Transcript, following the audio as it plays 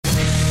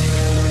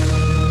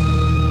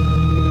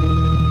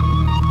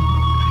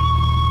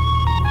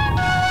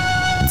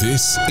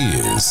This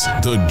is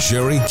the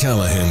Gerry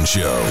Callahan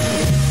Show.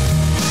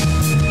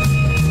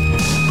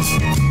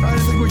 I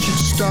think we should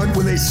start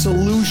with a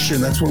solution.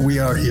 That's what we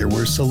are here.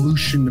 We're a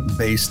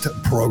solution-based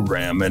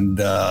program.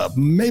 And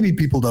maybe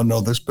people don't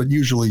know this, but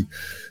usually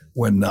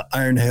when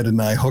Ironhead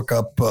and I hook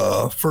up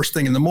first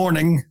thing in the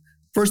morning,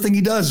 first thing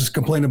he does is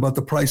complain about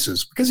the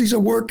prices because he's a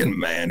working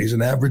man. He's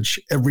an average,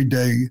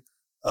 everyday,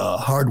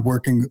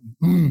 hardworking,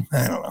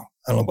 I don't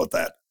know about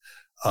that.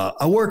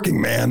 A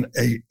working man,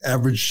 a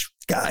average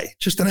guy,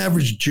 just an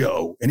average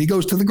Joe. And he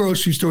goes to the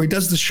grocery store, he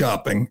does the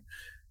shopping,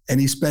 and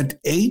he spent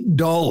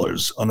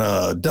 $8 on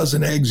a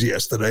dozen eggs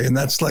yesterday. And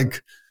that's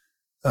like,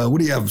 what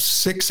do you have,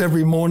 6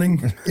 every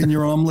morning in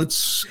your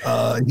omelets?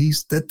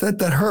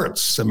 That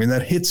hurts. I mean,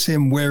 that hits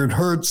him where it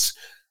hurts.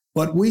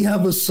 But we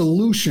have a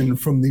solution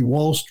from the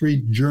Wall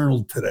Street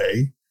Journal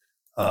today.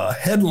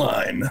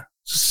 Headline,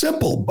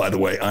 simple, by the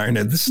way,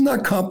 Ironhead. This is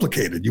not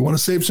complicated. You want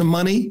to save some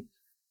money?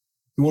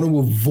 You want to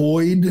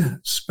avoid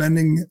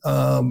spending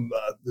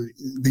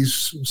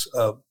these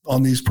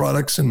on these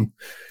products and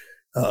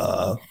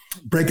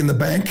breaking the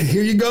bank?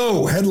 Here you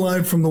go.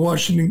 Headline from the Wall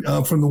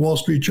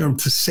Street Journal: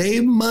 to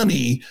save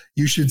money,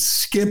 you should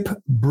skip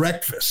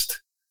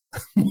breakfast.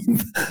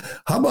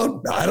 How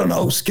about, I don't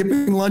know,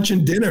 skipping lunch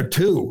and dinner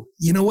too?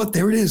 You know what?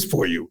 There it is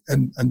for you.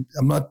 And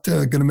I'm not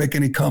going to make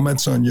any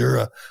comments on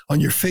your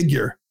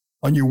figure,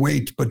 on your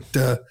weight, but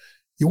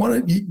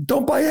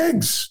don't buy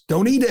eggs.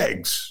 Don't eat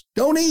eggs.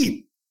 Don't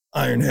eat,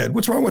 Ironhead.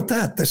 What's wrong with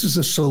that? This is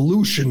a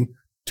solution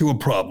to a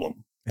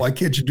problem. Why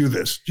can't you do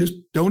this? Just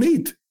don't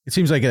eat. It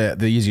seems like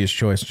the easiest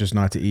choice, just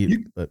not to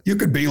eat. You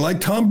could be like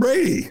Tom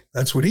Brady.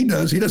 That's what he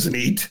does. He doesn't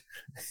eat.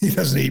 He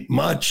doesn't eat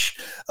much.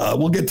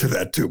 We'll get to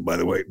that too, by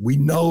the way. We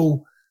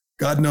know,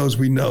 God knows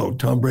we know,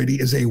 Tom Brady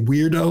is a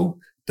weirdo,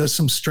 does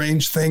some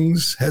strange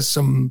things, has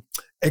some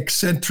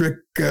eccentric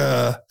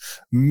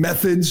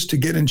methods to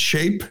get in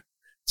shape,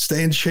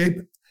 stay in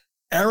shape.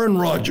 Aaron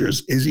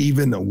Rodgers is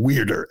even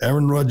weirder.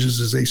 Aaron Rodgers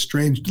is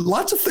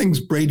lots of things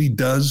Brady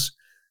does.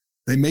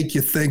 They make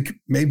you think,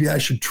 maybe I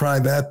should try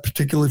that,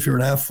 particularly if you're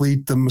an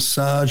athlete, the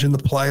massage and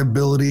the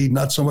pliability,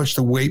 not so much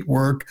the weight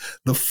work,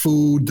 the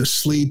food, the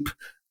sleep,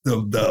 the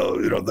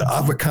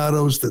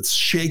avocados, the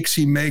shakes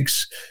he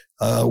makes.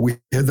 We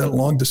had that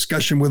long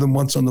discussion with him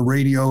once on the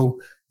radio.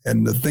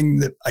 And the thing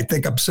that I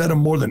think upset him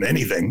more than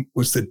anything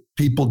was that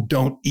people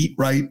don't eat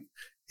right.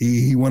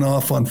 He went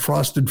off on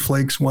Frosted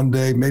Flakes one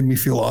day, made me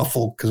feel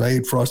awful because I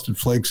ate Frosted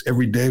Flakes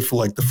every day for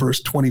like the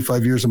first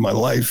 25 years of my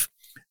life.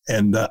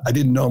 And I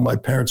didn't know my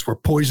parents were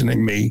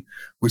poisoning me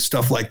with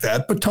stuff like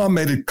that. But Tom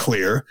made it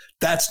clear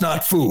that's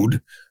not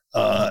food.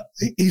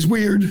 He's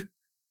weird,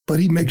 but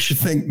he makes you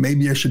think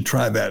maybe I should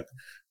try that.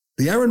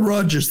 The Aaron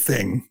Rodgers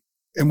thing,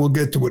 and we'll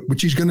get to it,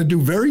 which he's going to do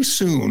very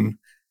soon,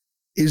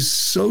 is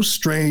so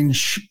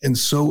strange. And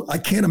so I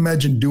can't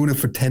imagine doing it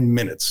for 10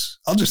 minutes.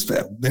 I'll just,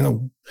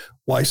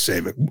 why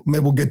save it?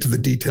 Maybe we'll get to the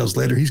details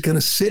later. He's going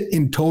to sit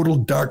in total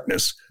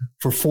darkness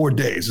for 4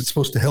 days. It's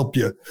supposed to help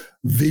you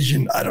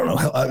vision. I don't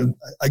know.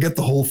 I get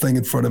the whole thing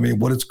in front of me,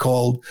 what it's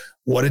called,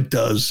 what it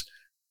does.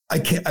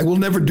 I will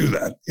never do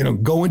that.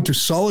 Go into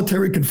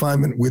solitary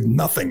confinement with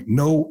nothing,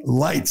 no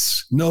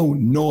lights, no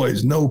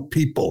noise, no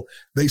people.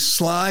 They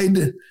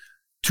slide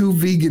 2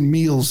 vegan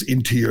meals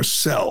into your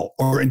cell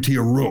or into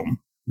your room.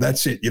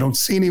 That's it. You don't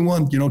see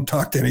anyone. You don't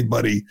talk to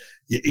anybody.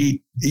 You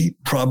eat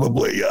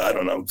probably, I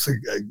don't know,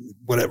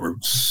 whatever,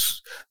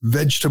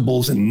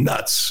 vegetables and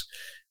nuts.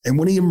 And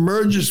when he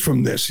emerges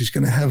from this, he's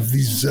going to have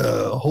these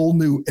whole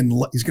new,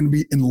 he's going to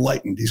be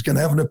enlightened. He's going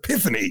to have an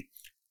epiphany.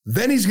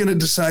 Then he's going to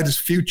decide his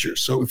future.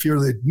 So if you're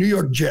the New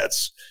York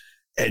Jets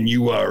and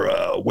you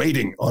are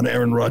waiting on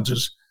Aaron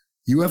Rodgers,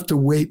 you have to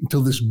wait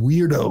until this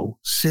weirdo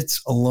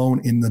sits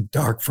alone in the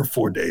dark for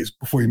 4 days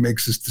before he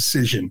makes his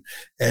decision.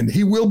 And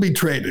he will be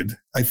traded.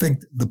 I think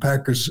the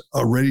Packers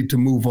are ready to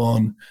move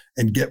on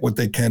and get what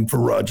they can for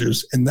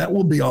Rodgers. And that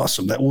will be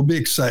awesome. That will be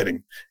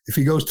exciting. If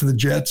he goes to the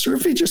Jets or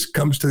if he just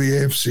comes to the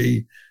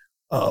AFC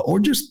or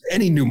just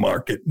any new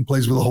market and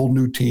plays with a whole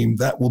new team,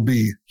 that will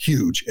be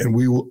huge. And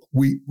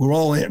we're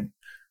all in.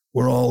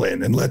 We're all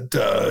in. And let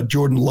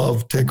Jordan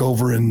Love take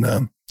over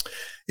in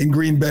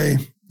Green Bay.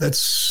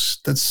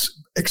 That's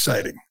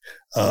exciting,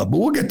 but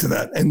we'll get to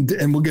that,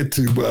 and we'll get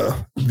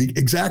to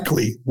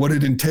exactly what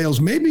it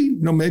entails.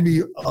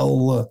 Maybe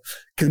I'll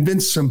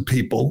convince some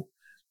people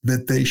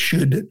that they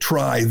should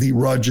try the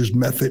Rodgers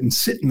method and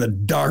sit in the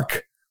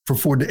dark for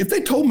 4 days. If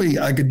they told me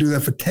I could do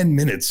that for 10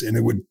 minutes and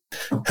it would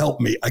help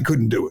me, I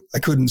couldn't do it. I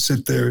couldn't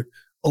sit there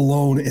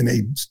alone in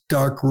a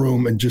dark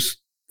room and just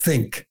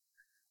think.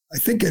 I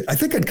think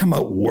I'd come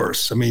out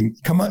worse. I mean,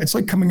 it's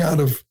like coming out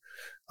of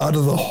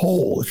the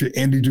hole if you're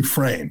Andy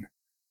Dufresne.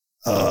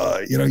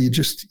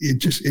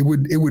 It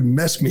would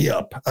mess me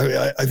up.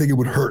 I think it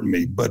would hurt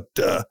me, but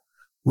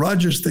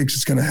Rodgers thinks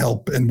it's going to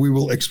help, and we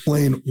will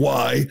explain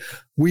why.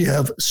 We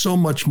have so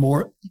much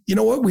more. You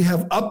know what? We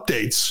have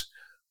updates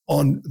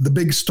on the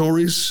big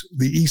stories,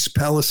 the East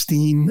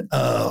Palestine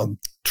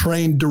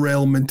train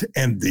derailment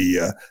and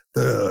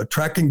the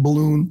tracking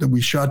balloon that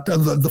we shot,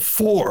 the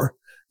 4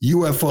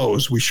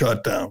 UFOs we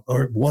shot down,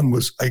 or one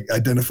was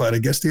identified. I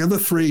guess the other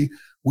 3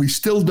 we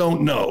still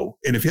don't know.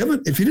 And if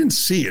you didn't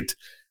see it,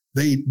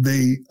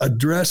 they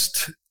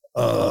addressed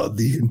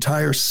the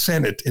entire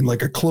Senate in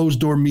like a closed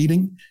door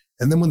meeting.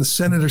 And then when the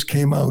senators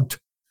came out,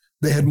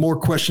 they had more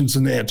questions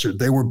than answered.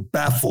 They were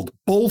baffled.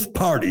 Both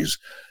parties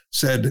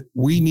said,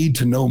 we need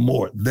to know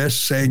more. They're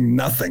saying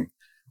nothing.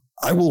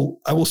 I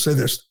will say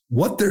this.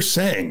 What they're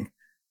saying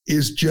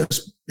is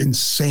just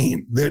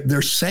insane.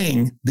 They're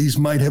saying these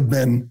might have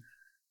been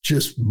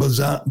just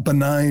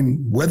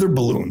benign weather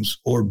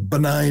balloons or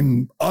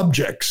benign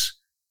objects,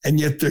 and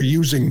yet they're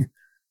using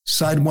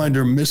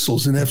Sidewinder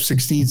missiles and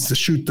F-16s to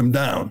shoot them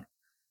down.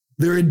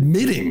 They're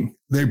admitting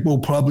they will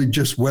probably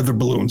just weather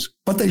balloons,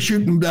 but they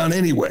shoot them down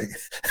anyway.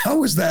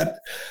 How is that?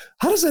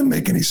 How does that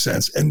make any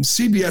sense? And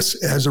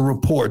CBS has a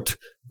report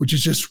which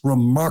is just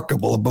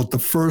remarkable about the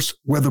first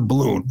weather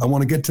balloon. I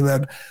want to get to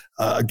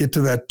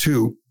that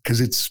too,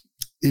 because it's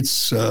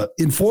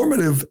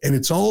informative and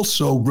it's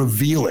also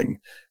revealing.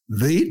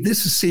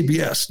 This is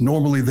CBS.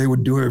 Normally they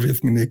would do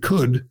everything they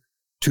could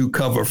to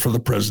cover for the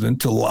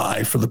president, to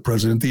lie for the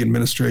president, the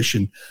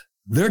administration.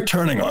 They're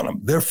turning on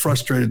him. They're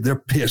frustrated. They're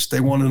pissed. They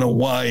want to know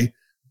why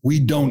we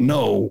don't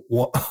know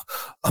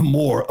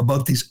more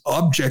about these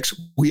objects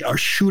we are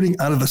shooting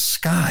out of the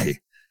sky.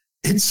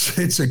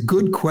 It's a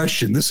good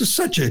question. This is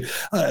such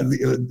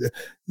the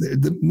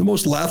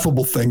most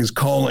laughable thing is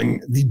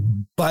calling the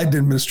Biden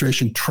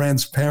administration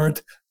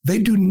transparent. They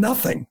do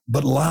nothing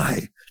but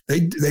lie.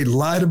 They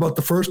lied about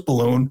the first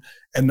balloon,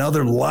 and now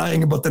they're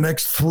lying about the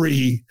next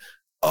 3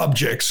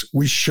 objects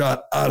we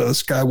shot out of the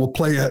sky. We'll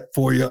play it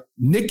for you.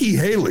 Nikki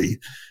Haley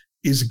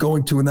is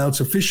going to announce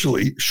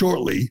officially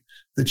shortly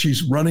that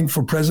she's running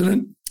for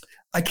president.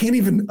 I can't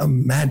even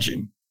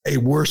imagine a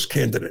worse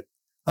candidate.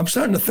 I'm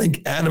starting to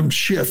think Adam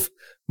Schiff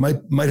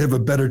might have a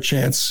better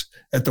chance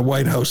at the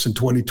White House in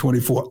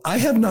 2024. I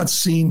have not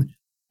seen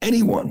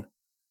anyone,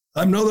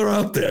 I know they're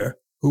out there,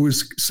 who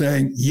is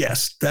saying,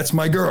 yes, that's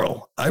my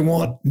girl. I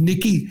want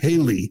Nikki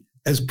Haley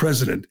as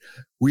president.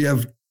 We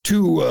have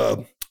two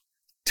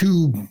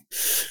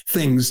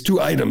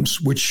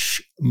items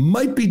which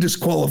might be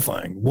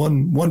disqualifying,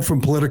 one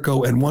from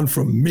Politico and one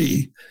from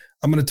me.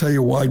 I'm going to tell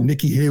you why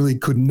Nikki Haley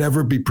could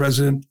never be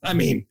president. I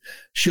mean,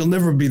 she'll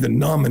never be the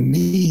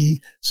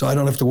nominee, so I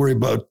don't have to worry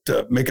about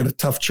making a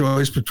tough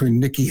choice between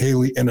Nikki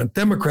Haley and a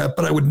Democrat,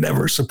 but I would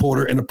never support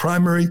her in a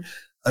primary.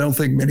 I don't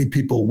think many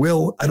people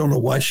will. I don't know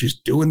why she's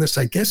doing this.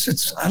 I guess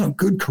it's,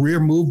 good career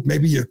move.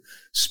 Maybe your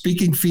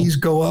speaking fees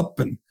go up,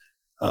 and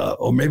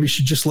or maybe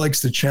she just likes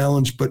the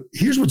challenge. But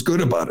here's what's good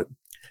about it,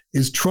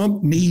 is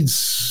Trump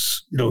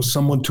needs,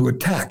 someone to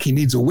attack. He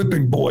needs a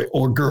whipping boy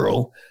or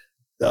girl.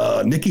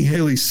 Nikki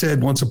Haley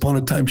said once upon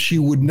a time she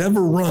would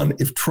never run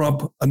if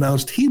Trump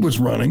announced he was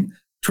running.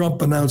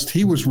 Trump announced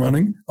he was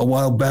running a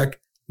while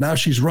back. Now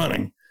she's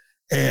running.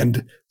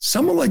 And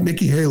someone like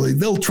Nikki Haley,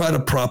 they'll try to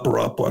prop her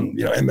up on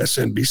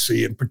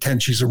MSNBC and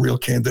pretend she's a real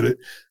candidate,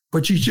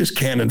 but she's just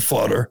cannon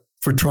fodder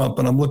for Trump.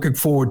 And I'm looking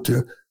forward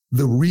to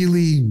the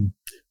really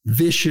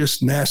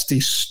vicious, nasty,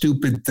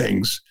 stupid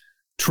things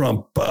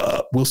Trump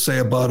will say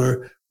about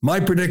her. My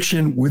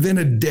prediction, within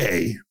a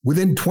day,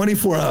 within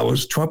 24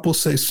 hours, Trump will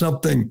say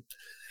something,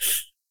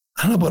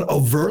 I don't know about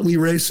overtly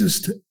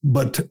racist,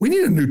 but we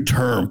need a new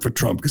term for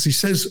Trump because he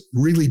says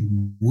really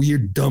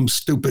weird, dumb,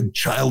 stupid,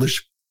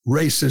 childish,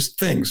 racist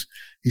things.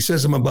 He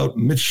says them about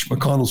Mitch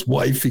McConnell's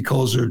wife. He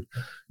calls her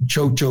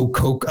Chocho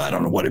Coke. I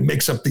don't know what. It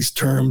makes up these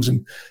terms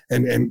and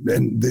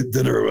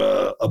that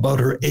are about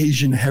her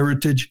Asian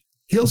heritage.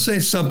 He'll say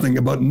something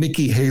about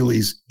Nikki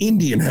Haley's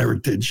Indian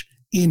heritage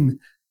in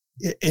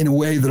a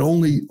way that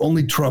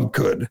only Trump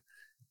could.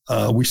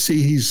 We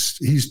see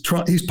he's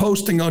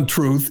posting on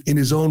Truth in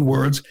his own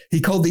words.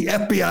 He called the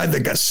FBI the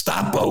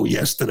Gestapo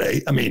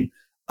yesterday. I mean,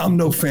 I'm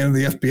no fan of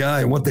the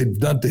FBI, and what they've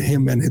done to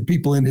him and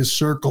people in his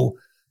circle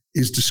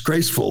is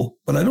disgraceful,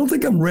 but I don't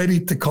think I'm ready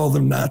to call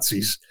them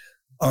Nazis.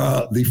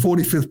 The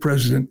 45th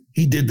president,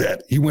 he did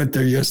that. He went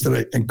there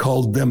yesterday and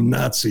called them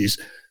Nazis.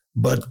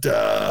 But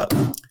the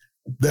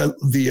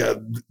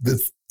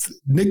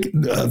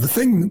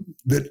thing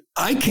that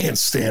I can't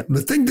stand,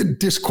 the thing that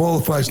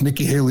disqualifies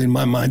Nikki Haley in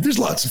my mind, there's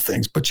lots of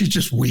things, but she's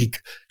just weak.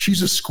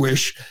 She's a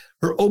squish.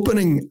 Her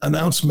opening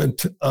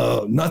announcement,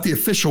 not the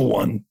official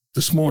one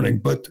this morning,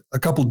 but a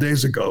couple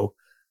days ago,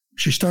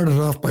 she started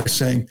off by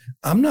saying,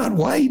 I'm not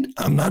white,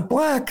 I'm not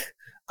black,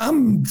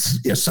 I'm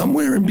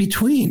somewhere in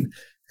between.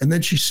 And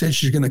then she said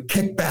she's going to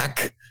kick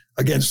back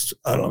against,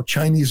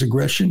 Chinese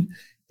aggression,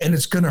 and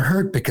it's going to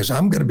hurt because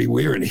I'm going to be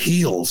wearing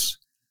heels.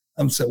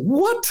 I'm saying,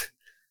 what?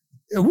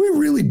 Are we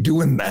really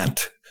doing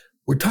that?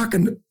 We're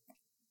talking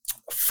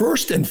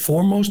first and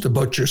foremost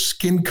about your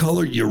skin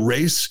color, your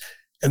race,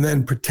 and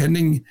then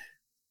pretending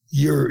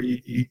you're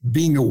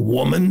being a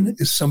woman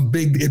is some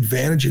big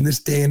advantage in this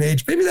day and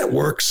age. Maybe that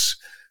works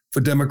for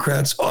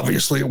Democrats.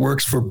 Obviously, it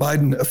works for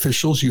Biden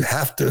officials. You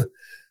have to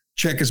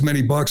check as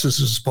many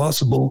boxes as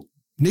possible.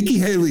 Nikki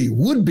Haley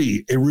would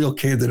be a real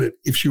candidate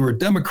if she were a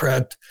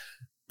Democrat,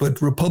 but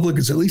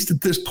Republicans, at least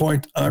at this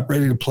point, aren't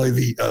ready to play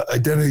the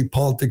identity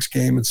politics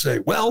game and say,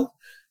 well,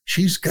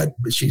 she's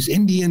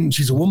Indian.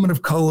 She's a woman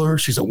of color.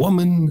 She's a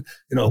woman.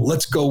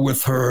 Let's go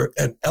with her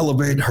and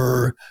elevate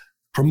her,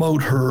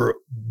 promote her.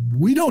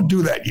 We don't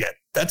do that yet.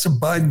 That's a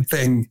Biden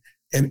thing.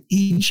 And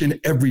each and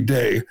every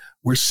day,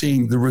 we're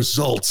seeing the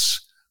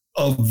results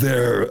of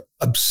their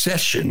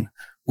obsession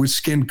with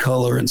skin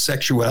color and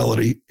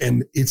sexuality.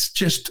 And it's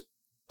just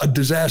a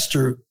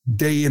disaster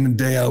day in and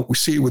day out. We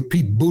see it with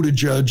Pete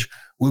Buttigieg.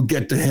 We'll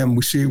get to him.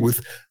 We see it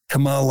with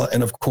Kamala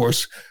and, of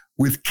course,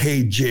 with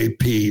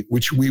KJP,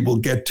 which we will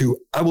get to.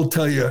 I will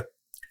tell you,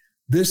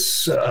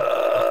 this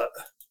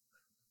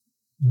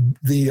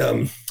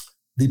the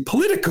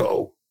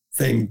Politico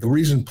thing. The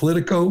reason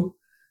Politico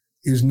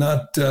is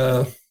not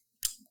I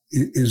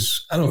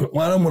don't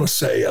want to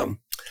say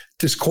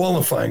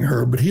disqualifying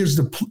her, but here's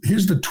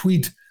the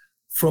tweet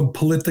from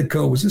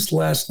Politico. Was this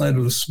last night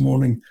or this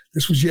morning?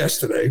 This was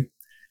yesterday.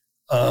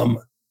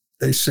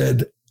 They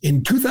said,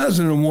 in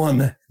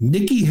 2001,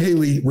 Nikki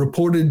Haley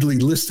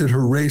reportedly listed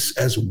her race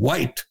as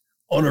white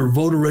on her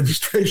voter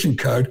registration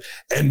card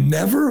and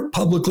never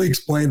publicly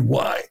explained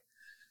why.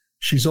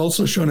 She's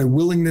also shown a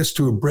willingness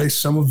to embrace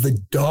some of the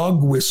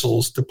dog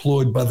whistles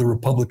deployed by the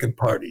Republican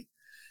Party.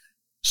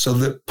 So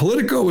the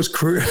Politico was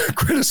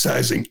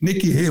criticizing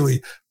Nikki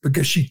Haley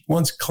because she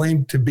once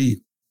claimed to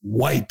be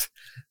white.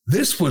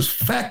 This was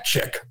fact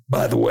check,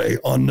 by the way,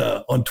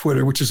 on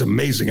Twitter, which is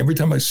amazing. Every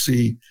time I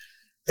see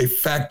a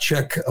fact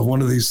check of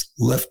one of these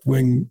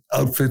left-wing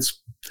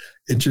outfits,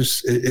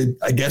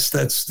 I guess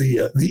that's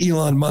the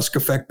Elon Musk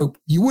effect. But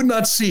you would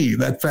not see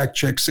that fact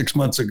check 6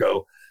 months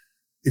ago.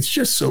 It's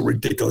just so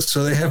ridiculous.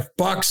 So they have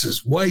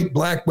boxes, white,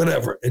 black,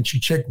 whatever, and she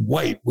checked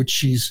white, which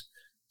she's.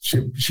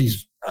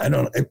 I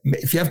don't know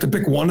if you have to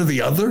pick one or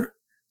the other.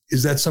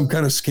 Is that some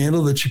kind of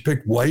scandal that she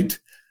picked white?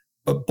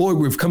 But boy,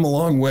 we've come a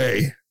long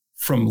way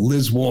from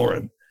Liz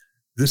Warren.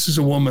 This is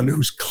a woman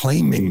who's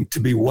claiming to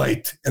be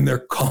white, and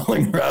they're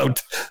calling her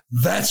out.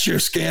 That's your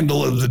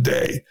scandal of the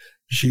day.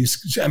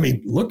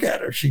 Look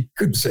at her. She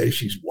could say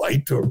she's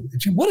white or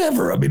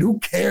whatever. Who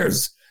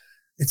cares?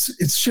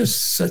 It's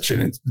just such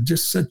a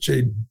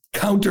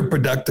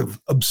counterproductive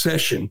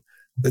obsession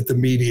that the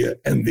media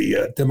and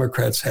the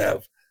Democrats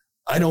have.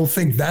 I don't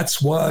think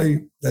that's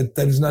why, that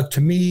is not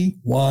to me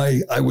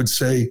why I would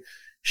say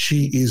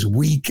she is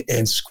weak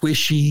and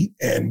squishy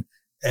and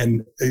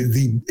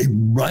the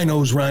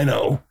rhino's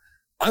rhino.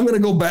 I'm going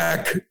to go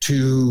back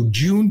to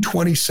June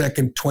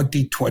 22nd,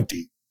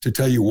 2020 to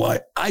tell you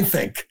why I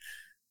think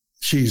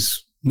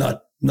she's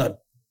not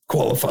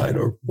qualified,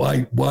 or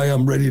why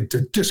I'm ready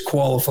to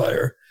disqualify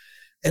her.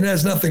 And it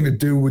has nothing to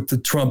do with the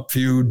Trump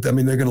feud. They're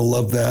going to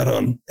love that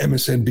on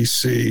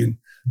MSNBC and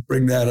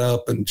bring that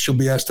up, and she'll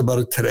be asked about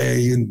it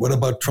today. And what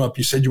about Trump?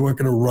 You said you weren't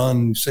going to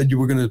run. You said you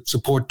were going to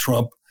support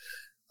Trump.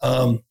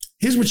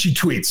 Here's what she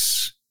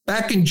tweets.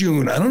 Back in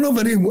June, I don't know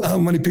how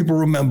many people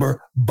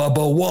remember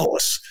Bubba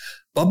Wallace.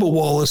 Bubba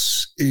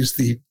Wallace is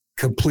the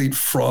complete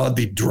fraud,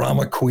 the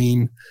drama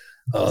queen,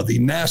 the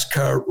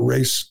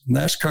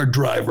NASCAR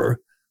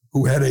driver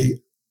who had a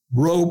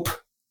rope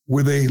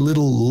with a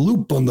little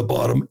loop on the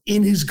bottom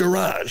in his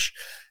garage.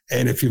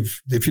 And if you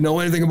know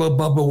anything about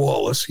Bubba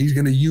Wallace, he's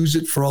going to use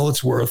it for all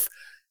it's worth.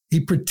 He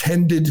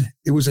pretended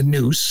it was a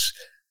noose.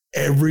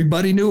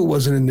 Everybody knew it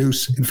wasn't a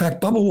noose. In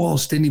fact, Bubba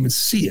Wallace didn't even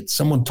see it.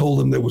 Someone told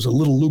him there was a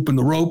little loop in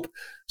the rope.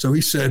 So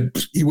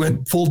he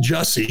went full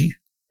Jussie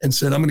and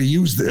said, I'm going to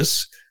use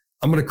this.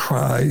 I'm going to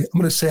cry. I'm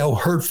going to say how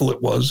hurtful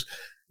it was.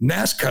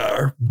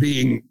 NASCAR,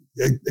 being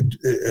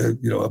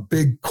a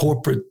big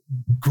corporate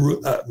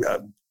group,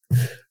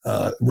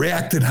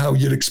 reacted how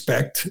you'd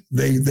expect.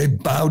 They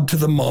bowed to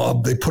the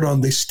mob.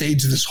 They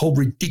staged this whole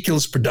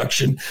ridiculous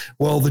production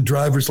while the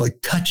drivers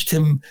touched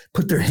him,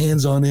 put their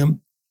hands on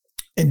him,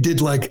 and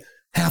did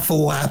half a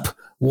lap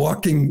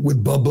walking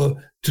with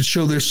Bubba to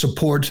show their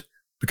support,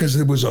 because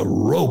there was a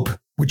rope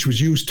which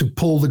was used to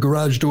pull the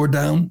garage door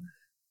down.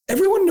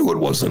 Everyone knew it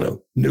wasn't a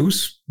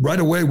noose. Right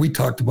away, we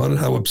talked about it,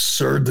 how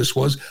absurd this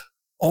was.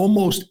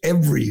 Almost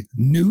every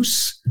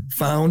noose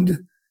found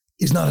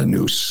is not a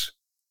noose.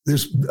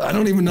 I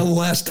don't even know the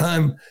last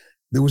time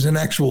there was an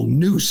actual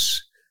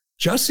noose.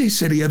 Jussie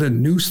said he had a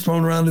noose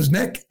thrown around his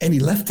neck, and he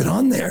left it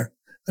on there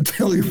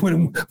until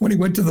when he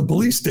went to the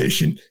police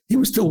station. He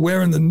was still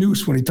wearing the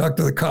noose when he talked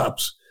to the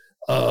cops.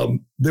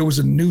 There was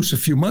a noose a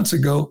few months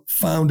ago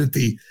found at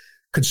the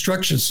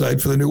construction site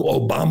for the new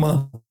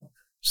Obama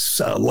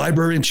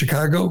library in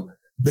Chicago.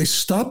 They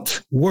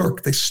stopped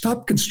work. They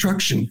stopped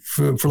construction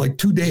for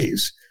 2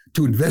 days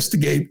to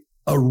investigate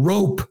a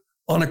rope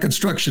on a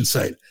construction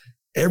site.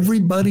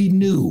 Everybody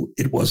knew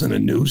it wasn't a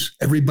noose.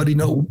 Everybody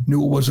knew it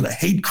wasn't a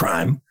hate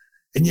crime,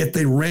 and yet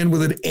they ran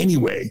with it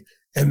anyway.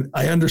 And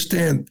I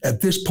understand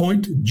at this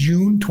point,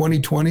 June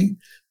 2020,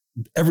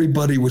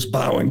 everybody was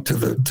bowing to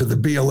the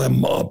BLM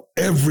mob.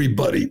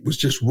 Everybody was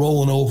just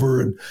rolling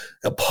over and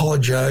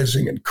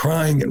apologizing and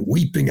crying and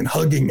weeping and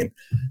hugging. And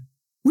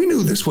we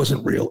knew this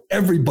wasn't real.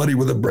 Everybody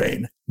with a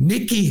brain.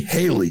 Nikki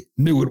Haley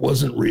knew it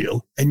wasn't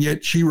real. And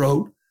yet she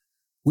wrote,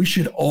 "We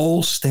should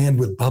all stand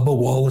with Bubba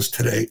Wallace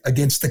today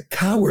against the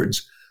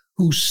cowards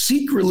who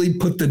secretly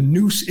put the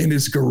noose in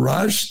his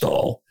garage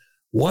stall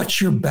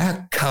Watch your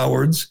back,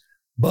 cowards.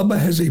 Bubba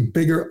has a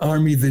bigger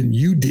army than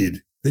you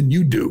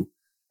do.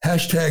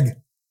 Hashtag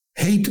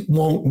hate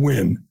won't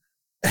win.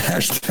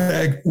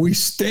 Hashtag we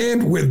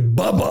stand with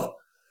Bubba.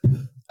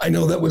 I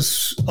know that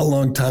was a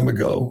long time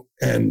ago,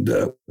 and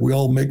we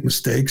all make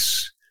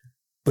mistakes,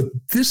 but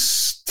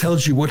this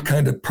tells you what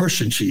kind of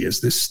person she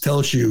is. This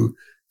tells you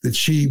that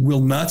she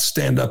will not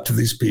stand up to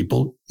these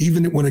people,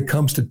 even when it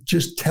comes to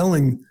just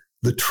telling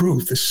the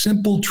truth, the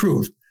simple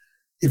truth.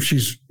 If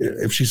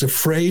she's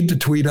afraid to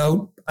tweet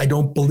out, I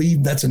don't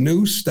believe that's a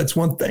noose, that's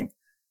one thing.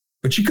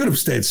 But she could have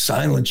stayed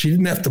silent. She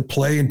didn't have to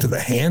play into the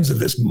hands of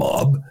this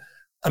mob.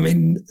 I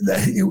mean,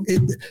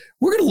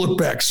 we're going to look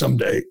back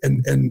someday,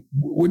 and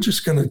we're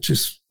just going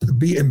to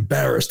be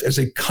embarrassed as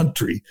a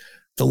country,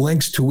 the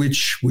lengths to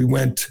which we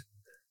went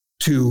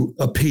to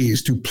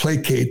appease, to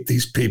placate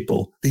these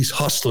people, these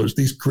hustlers,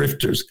 these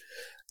grifters.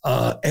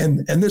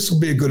 And this will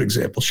be a good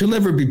example. She'll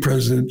never be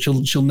president.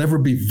 She'll never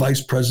be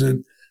vice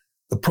president.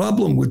 The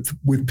problem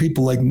with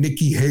people like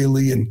Nikki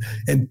Haley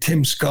and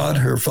Tim Scott,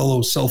 her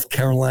fellow South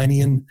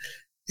Carolinian,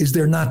 is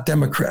they're not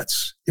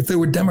Democrats. If they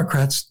were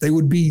Democrats, they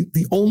would be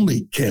the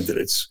only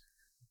candidates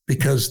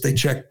because they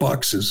check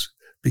boxes,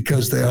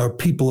 because they are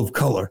people of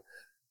color.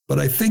 But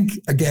I think,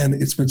 again,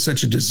 it's been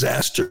such a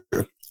disaster.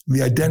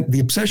 The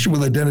obsession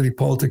with identity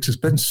politics has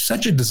been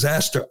such a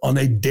disaster on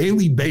a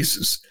daily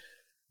basis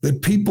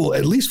that people,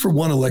 at least for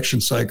one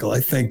election cycle,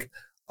 I think,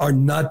 are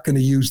not going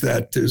to use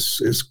that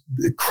as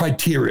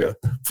criteria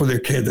for their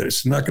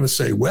candidates. They're not going to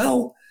say,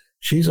 well,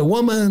 she's a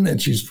woman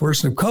and she's a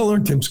person of color.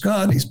 Tim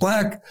Scott, he's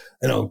black.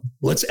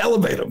 Let's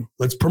elevate him.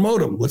 Let's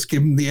promote him. Let's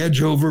give him the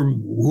edge over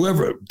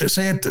whoever,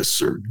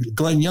 DeSantis or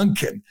Glenn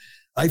Youngkin.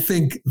 I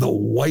think the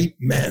white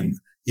men,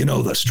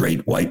 the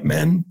straight white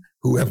men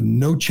who have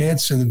no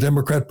chance in the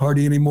Democrat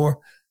Party anymore,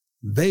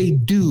 they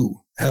do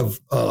have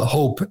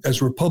hope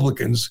as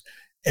Republicans.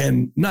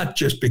 And not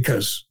just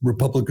because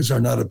Republicans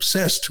are not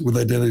obsessed with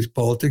identity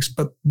politics,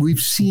 but we've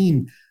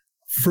seen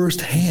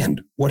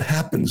firsthand what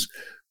happens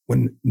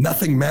when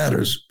nothing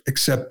matters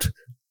except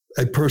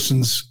a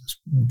person's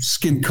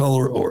skin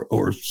color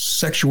or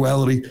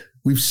sexuality.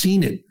 We've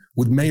seen it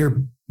with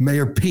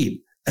Mayor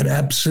Pete, an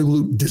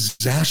absolute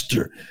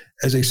disaster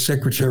as a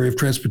Secretary of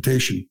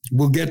Transportation.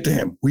 We'll get to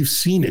him. We've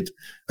seen it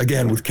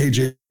again with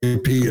KJP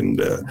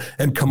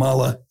and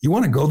Kamala. You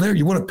want to go there?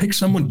 You want to pick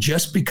someone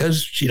just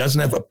because she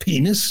doesn't have a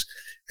penis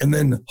and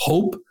then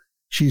hope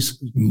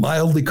she's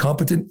mildly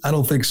competent? I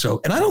don't think so.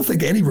 And I don't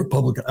think any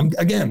Republican,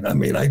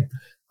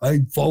 I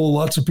follow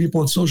lots of people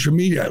on social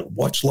media. I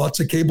watch lots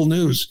of cable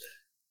news.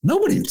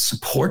 Nobody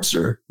supports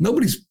her.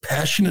 Nobody's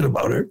passionate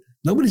about her.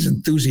 Nobody's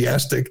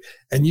enthusiastic.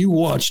 And you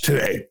watch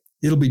today,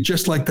 it'll be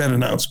just like that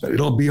announcement.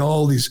 It'll be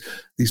all these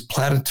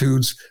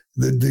platitudes.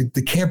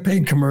 The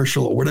campaign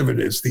commercial or whatever it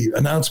is, the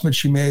announcement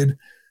she made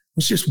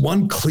was just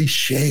one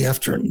cliche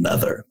after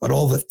another about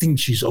all the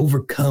things she's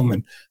overcome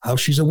and how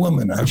she's a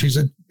woman, how she's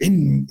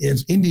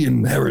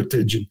Indian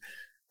heritage,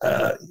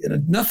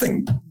 and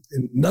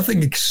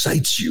nothing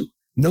excites you.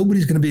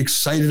 Nobody's going to be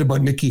excited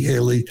about Nikki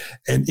Haley,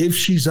 and if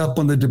she's up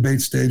on the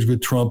debate stage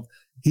with Trump,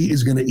 he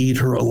is going to eat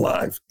her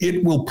alive.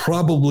 It will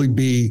probably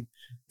be.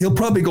 He'll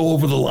probably go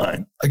over the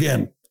line.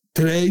 Again,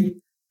 today,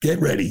 get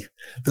ready.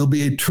 There'll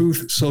be a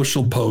Truth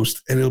Social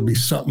post, and it'll be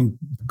something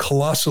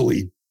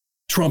colossally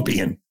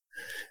Trumpian.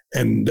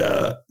 And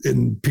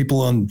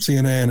people on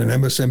CNN and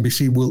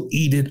MSNBC will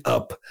eat it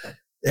up.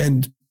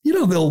 And,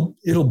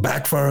 it'll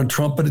backfire on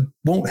Trump, but it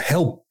won't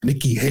help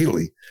Nikki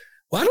Haley.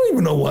 Well, I don't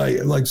even know why,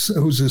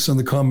 who's this on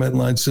the comment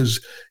line says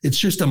it's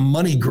just a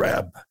money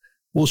grab.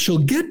 Well, she'll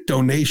get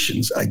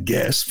donations, I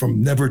guess,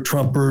 from Never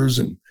Trumpers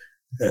and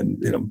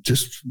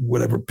just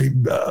whatever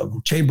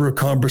Chamber of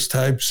Commerce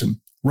types and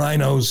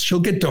rhinos. She'll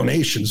get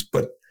donations,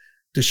 but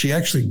does she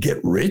actually get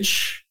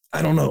rich?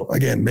 I don't know.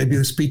 Again, maybe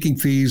the speaking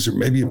fees or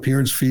maybe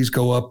appearance fees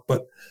go up.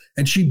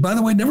 And she, by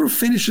the way, never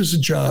finishes a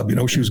job.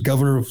 She was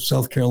governor of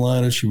South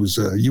Carolina. She was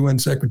a UN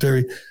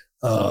secretary,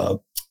 a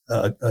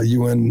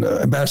UN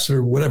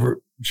ambassador,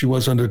 whatever she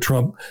was under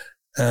Trump.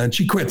 And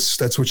she quits.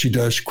 That's what she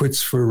does. She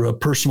quits for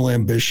personal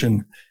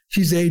ambition.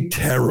 She's a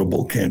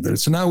terrible candidate.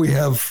 So now we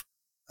have,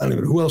 I don't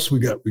even know who else we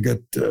got. We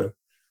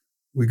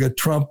got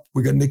Trump.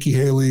 We got Nikki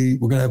Haley.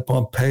 We're going to have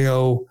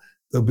Pompeo.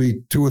 There'll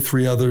be 2 or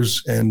 3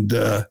 others, and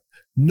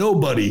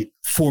nobody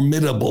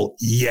formidable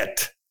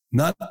yet.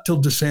 Not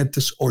till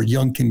DeSantis or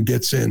Youngkin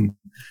gets in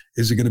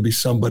is it going to be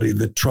somebody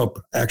that Trump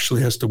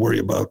actually has to worry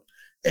about.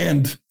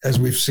 And as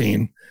we've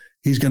seen,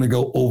 he's going to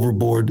go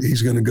overboard.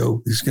 He's going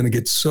to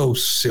get so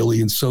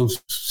silly and so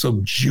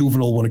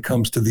juvenile when it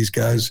comes to these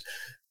guys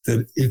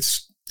that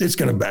it's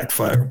going to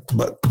backfire.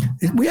 But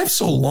we have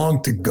so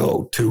long to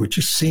go, too. It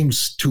just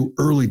seems too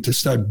early to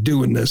start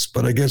doing this.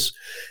 But I guess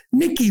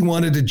Nikki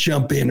wanted to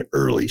jump in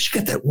early. She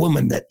got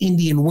that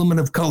Indian woman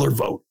of color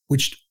vote,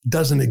 which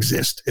doesn't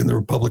exist in the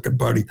Republican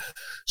Party.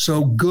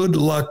 So good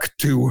luck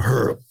to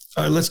her.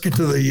 All right, let's get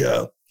to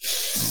the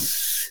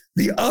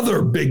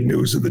other big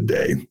news of the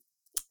day.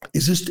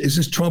 Is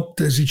this Trump?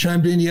 Has he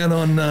chimed in yet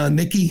on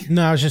Nikki?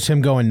 No, it's just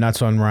him going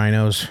nuts on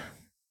rhinos.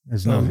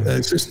 There's no.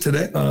 It's just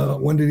today.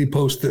 When did he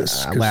post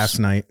this? Last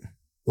night.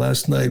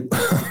 Last night.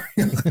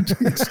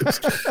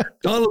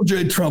 Donald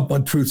J. Trump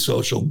on Truth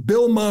Social.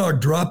 Bill Maher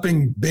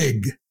dropping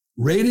big.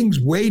 Ratings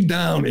way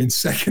down in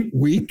second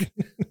week,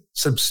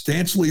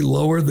 substantially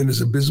lower than his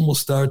abysmal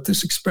start.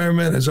 This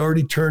experiment has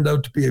already turned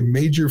out to be a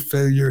major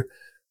failure.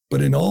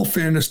 But in all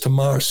fairness to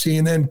Maher,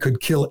 CNN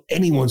could kill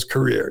anyone's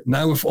career.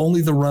 Now, if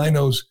only the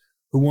rhinos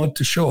who want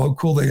to show how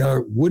cool they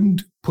are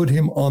wouldn't put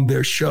him on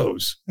their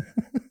shows.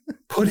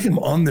 Put him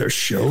on their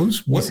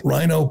shows? What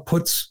rhino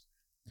puts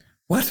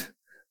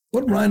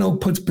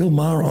Bill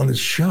Maher on his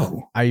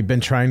show? I've been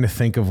trying to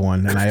think of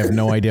one, and I have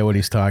no idea what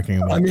he's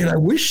talking about. I mean, I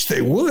wish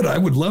they would. I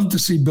would love to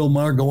see Bill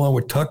Maher go on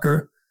with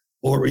Tucker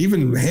or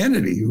even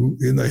Hannity, who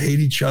they hate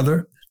each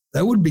other.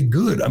 That would be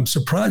good. I'm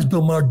surprised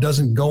Bill Maher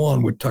doesn't go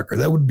on with Tucker.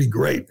 That would be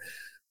great.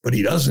 But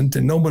he doesn't,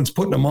 and no one's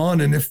putting him on.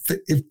 And if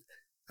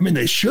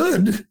they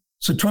should.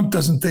 So Trump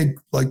doesn't think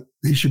like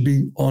he should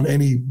be on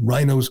any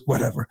rhinos,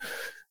 whatever.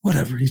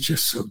 He's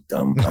just so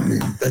dumb. I mean,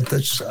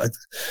 that's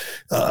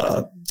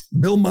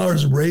Bill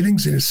Maher's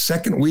ratings in his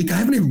second week. I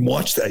haven't even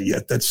watched that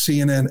yet. That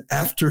CNN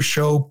after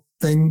show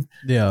thing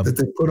that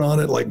they put on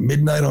at like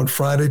midnight on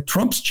Friday.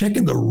 Trump's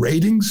checking the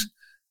ratings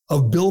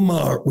of Bill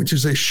Maher, which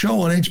is a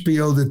show on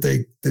HBO that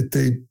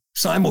they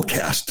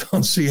simulcast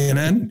on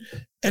CNN,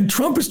 and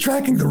Trump is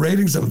tracking the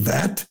ratings of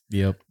that.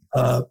 Yep.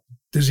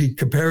 Does he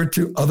compare it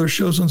to other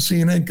shows on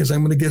CNN? Because I'm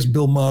going to guess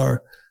Bill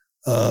Maher,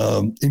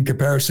 in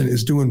comparison,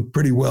 is doing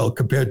pretty well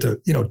compared to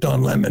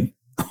Don Lemon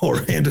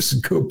or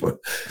Anderson Cooper.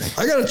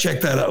 I got to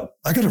check that out.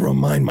 I got to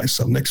remind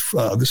myself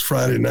this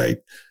Friday night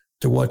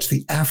to watch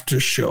the after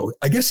show.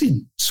 I guess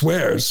he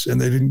swears, and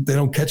they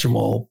don't catch them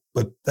all.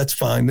 But that's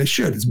fine. They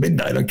should. It's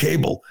midnight on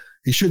cable.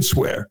 He should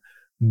swear.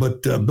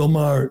 But Bill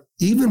Maher,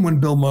 even when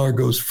Bill Maher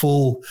goes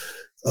full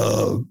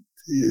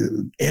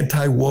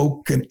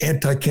anti-woke and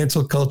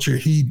anti-cancel culture,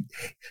 he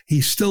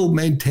still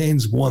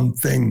maintains one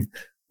thing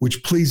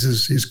which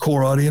pleases his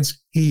core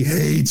audience. He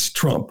hates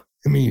Trump.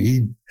 I mean,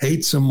 he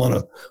hates him on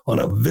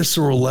a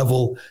visceral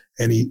level.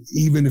 And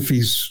even if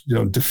he's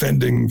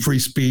defending free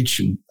speech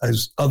and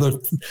as other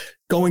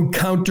going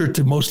counter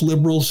to most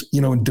liberals,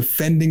 and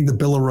defending the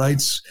Bill of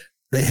Rights,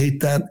 they hate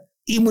that.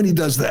 Even when he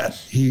does that,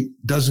 he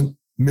doesn't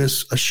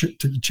miss a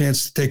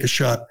chance to take a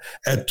shot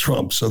at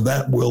Trump. So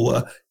that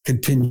will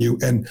continue.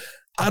 And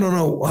I don't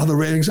know how the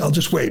ratings, I'll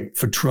just wait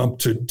for Trump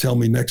to tell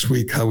me next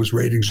week how his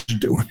ratings are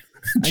doing.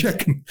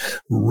 Checking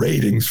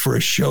ratings for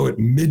a show at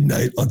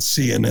midnight on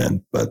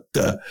CNN. But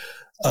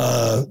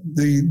I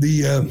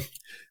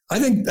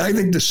think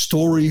the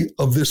story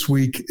of this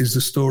week is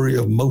the story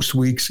of most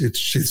weeks.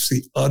 It's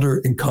the utter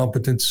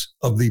incompetence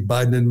of the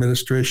Biden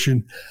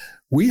administration.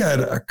 We had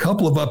a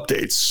couple of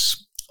updates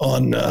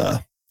on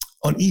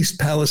East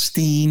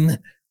Palestine.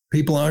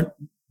 People aren't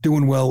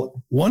doing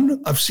well.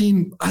 One, I've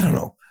seen,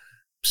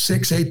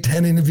 6, 8,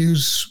 10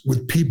 interviews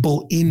with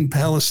people in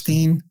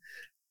Palestine.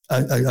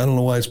 I don't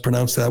know why it's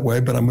pronounced that way,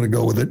 but I'm going to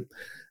go with it.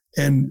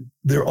 And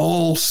they're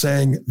all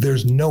saying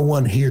there's no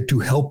one here to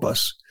help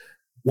us.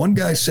 One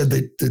guy said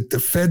that the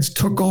feds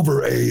took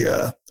over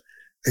a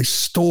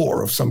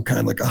store of some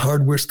kind, like a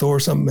hardware store or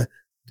something,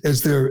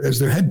 as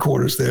their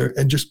headquarters there,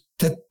 and just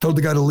told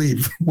the guy to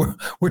leave.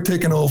 We're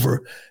taking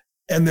over.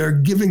 And they're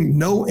giving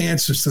no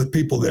answers to the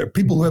people there.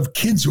 People who have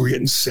kids who are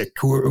getting sick,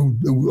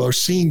 who are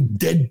seeing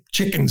dead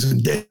chickens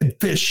and dead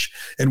fish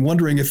and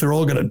wondering if they're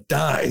all going to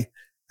die.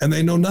 And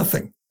they know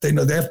nothing. They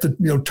know they have to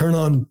turn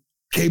on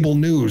cable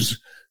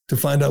news to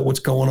find out what's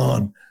going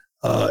on.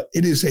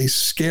 It is a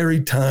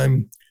scary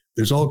time.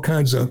 There's all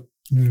kinds of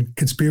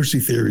conspiracy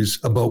theories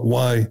about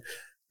why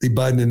the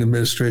Biden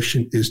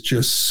administration is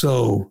just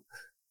so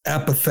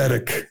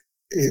apathetic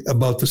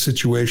about the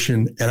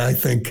situation. And I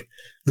think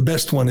the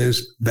best one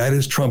is that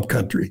is Trump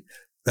country.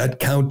 That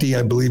county,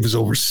 I believe, is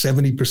over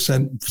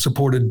 70%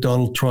 supported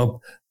Donald Trump.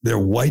 They're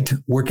white,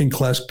 working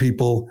class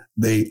people.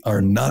 They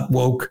are not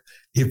woke.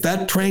 If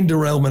that train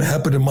derailment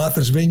happened in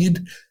Martha's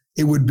Vineyard,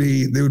 there would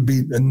be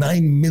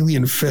 9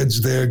 million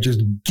feds there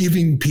just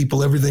giving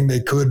people everything they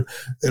could,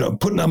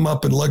 putting them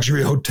up in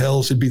luxury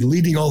hotels. It'd be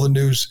leading all the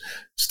news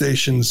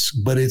stations,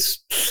 but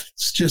it's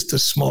just a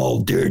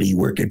small, dirty,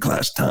 working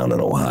class town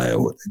in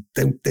Ohio.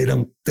 They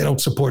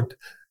don't support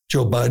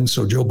Joe Biden,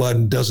 so Joe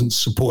Biden doesn't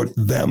support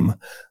them.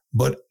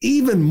 But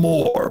even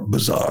more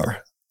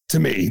bizarre to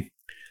me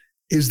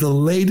is the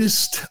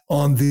latest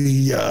on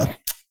the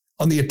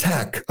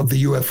attack of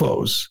the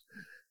UFOs.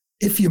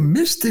 If you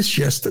missed this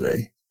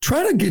yesterday,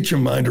 try to get your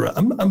mind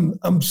around.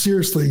 I'm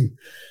seriously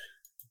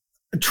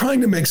trying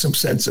to make some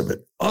sense of it.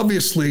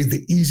 Obviously,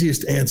 the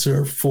easiest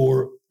answer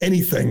for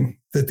anything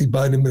that the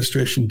Biden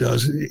administration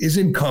does is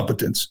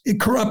incompetence.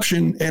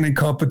 Corruption and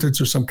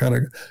incompetence are some kind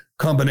of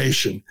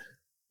combination.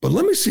 But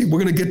let me see.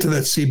 We're going to get to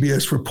that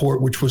CBS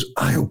report, which was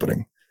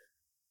eye-opening.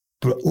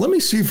 But let me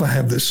see if I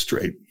have this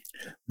straight.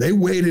 They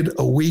waited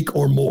a week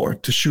or more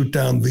to shoot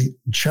down the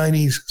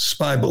Chinese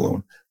spy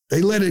balloon.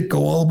 They let it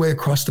go all the way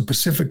across the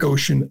Pacific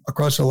Ocean,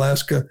 across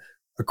Alaska,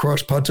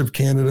 across parts of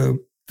Canada,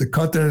 the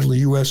continental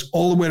U.S.,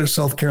 all the way to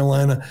South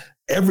Carolina,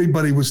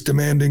 Everybody was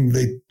demanding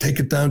they take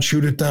it down,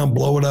 shoot it down,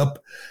 blow it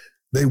up.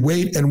 They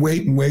wait and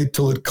wait and wait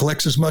till it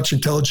collects as much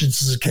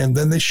intelligence as it can.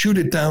 Then they shoot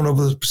it down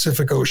over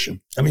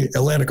the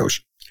Atlantic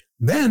Ocean.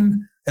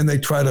 Then, and they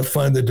try to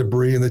find the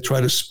debris and they try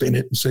to spin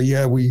it and say,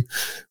 yeah, we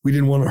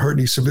didn't want to hurt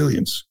any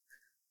civilians.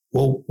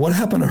 Well, what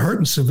happened to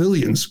hurting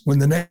civilians when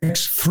the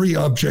next 3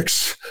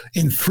 objects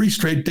in 3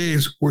 straight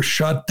days were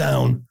shot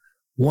down,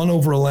 one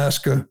over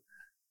Alaska,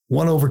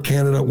 one over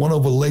Canada, one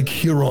over Lake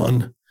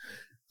Huron?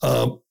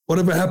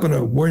 Whatever happened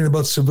to worrying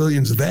about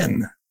civilians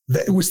then?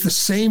 It was the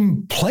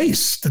same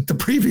place that the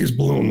previous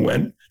balloon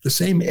went, the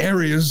same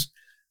areas,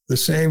 the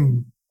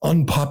same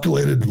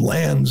unpopulated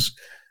lands.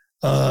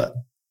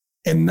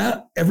 And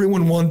not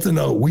everyone wanted to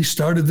know. We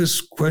started this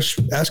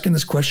question, asking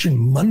this question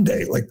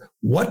Monday, like,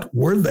 what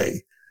were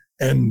they?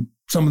 And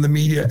some of the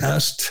media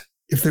asked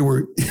if they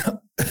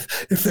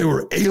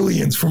were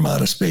aliens from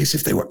outer space,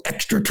 if they were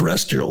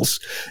extraterrestrials.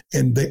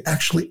 And they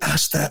actually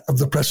asked that of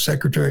the press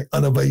secretary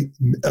and of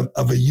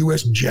a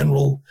U.S.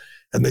 general.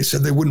 And they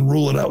said they wouldn't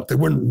rule it out. They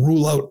wouldn't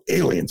rule out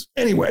aliens.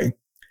 Anyway,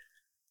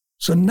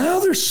 so now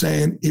they're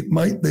saying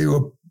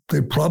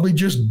they're probably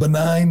just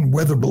benign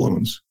weather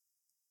balloons.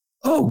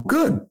 Oh,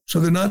 good. So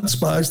they're not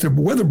spies, they're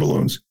weather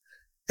balloons.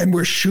 And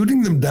we're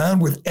shooting them down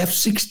with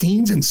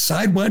F-16s and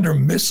Sidewinder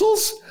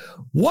missiles?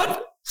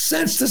 What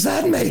sense does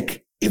that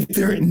make? If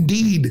they're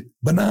indeed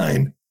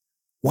benign,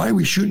 why are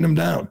we shooting them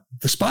down?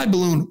 The spy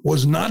balloon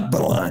was not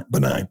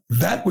benign.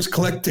 That was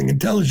collecting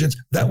intelligence.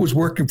 That was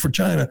working for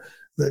China.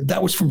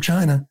 That was from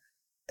China.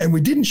 And we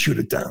didn't shoot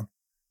it down.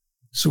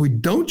 So we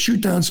don't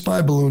shoot down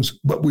spy balloons,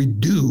 but we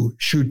do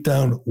shoot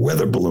down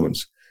weather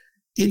balloons.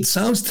 It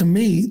sounds to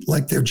me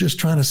like they're just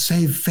trying to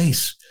save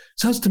face.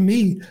 Sounds to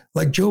me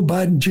like Joe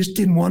Biden just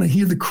didn't want to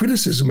hear the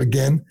criticism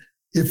again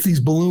if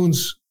these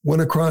balloons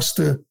went across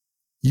the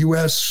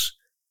U.S.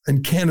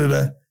 and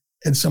Canada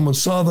and someone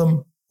saw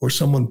them or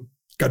someone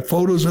got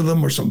photos of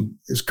them or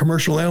his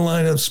commercial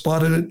airline have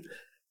spotted it.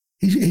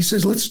 He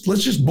says, let's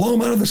just blow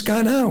them out of the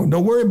sky now.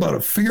 Don't worry about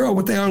it. Figure out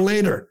what they are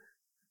later.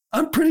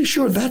 I'm pretty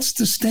sure that's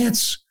the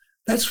stance.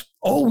 That's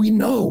all we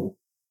know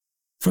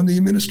from the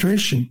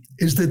administration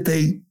is that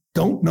they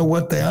don't know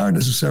what they are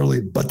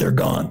necessarily, but they're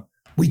gone.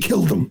 We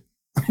killed them.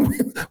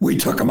 We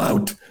took them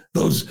out.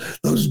 Those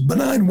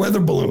benign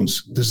weather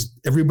balloons. Does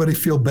everybody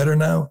feel better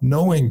now?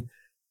 Knowing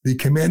the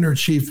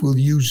commander-in-chief will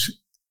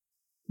use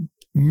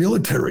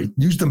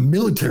the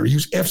military,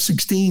 use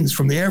F-16s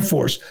from the Air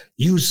Force,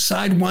 use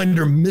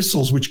Sidewinder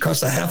missiles, which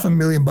cost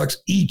 $500,000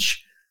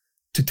 each,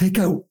 to take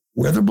out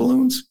weather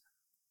balloons?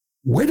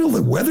 Wait till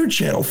the Weather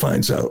Channel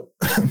finds out.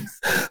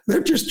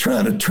 They're just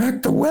trying to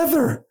track the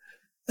weather.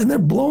 And they're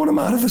blowing them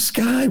out of the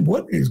sky.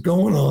 What is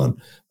going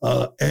on?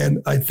 And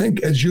I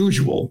think, as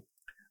usual,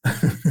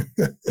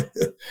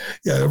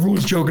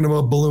 everyone's joking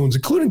about balloons,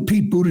 including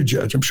Pete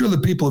Buttigieg. I'm sure the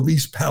people of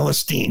East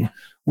Palestine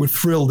were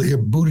thrilled to hear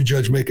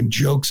Buttigieg making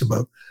jokes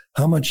about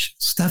how much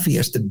stuff he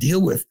has to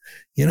deal with.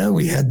 You know,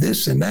 we had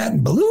this and that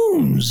and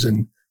balloons,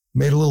 and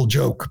made a little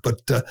joke.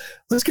 But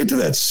let's get to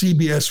that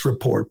CBS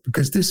report,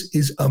 because this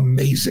is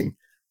amazing.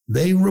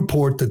 They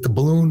report that the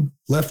balloon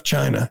left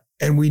China,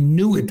 and we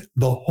knew it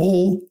the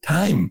whole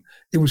time.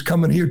 It was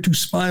coming here to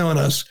spy on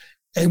us,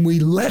 and we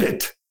let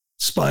it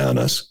spy on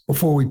us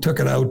before we took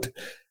it out.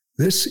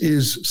 This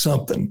is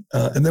something.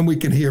 And then we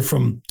can hear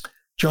from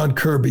John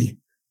Kirby,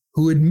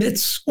 who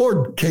admits,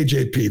 or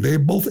KJP, they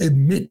both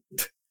admit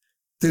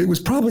that it was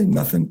probably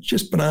nothing,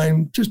 just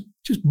benign, just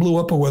blew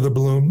up a weather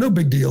balloon. No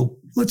big deal.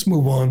 Let's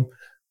move on.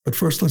 But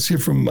first, let's hear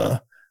from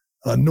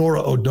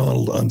Nora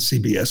O'Donnell on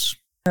CBS.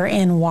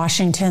 In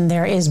Washington,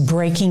 there is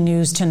breaking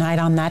news tonight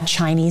on that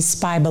Chinese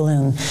spy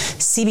balloon.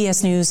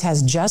 CBS News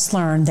has just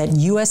learned that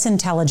U.S.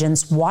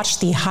 intelligence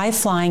watched the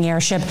high-flying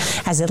airship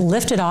as it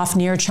lifted off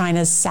near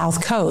China's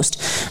south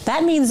coast.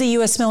 That means the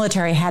U.S.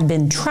 military had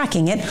been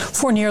tracking it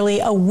for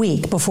nearly a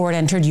week before it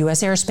entered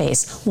U.S.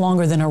 airspace,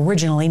 longer than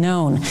originally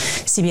known.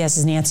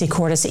 CBS's Nancy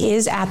Cordes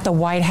is at the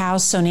White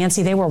House. So,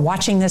 Nancy, they were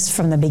watching this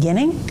from the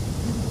beginning?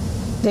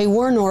 They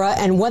were, Nora,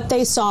 and what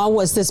they saw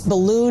was this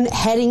balloon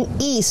heading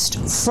east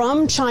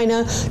from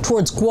China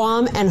towards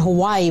Guam and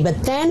Hawaii.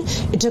 But then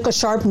it took a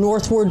sharp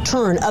northward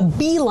turn, a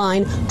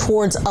beeline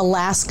towards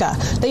Alaska.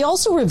 They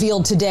also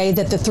revealed today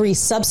that the 3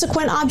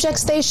 subsequent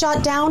objects they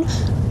shot down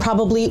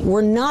probably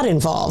were not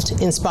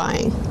involved in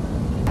spying.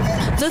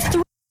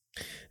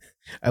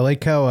 I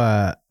like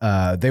how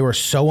they were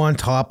so on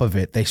top of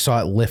it, they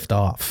saw it lift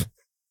off.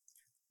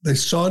 They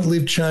saw it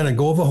leave China,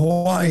 go over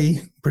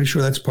Hawaii, pretty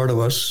sure that's part of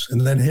us, and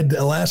then head to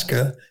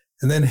Alaska,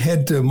 and then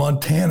head to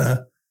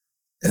Montana,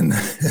 and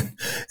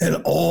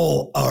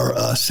all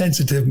our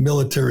sensitive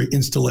military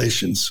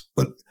installations.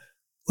 But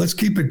let's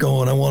keep it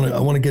going. I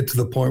want to get to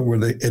the point where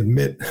they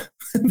admit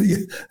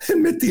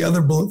the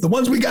other balloons, the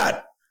ones we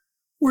got.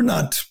 We're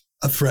not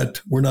a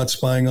threat. We're not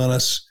spying on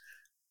us.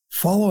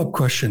 Follow-up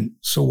question.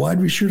 So why'd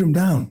we shoot them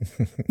down?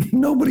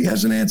 Nobody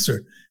has an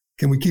answer.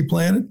 Can we keep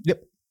playing it?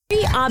 Yep.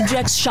 3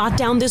 objects shot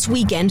down this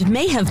weekend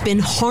may have been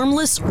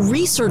harmless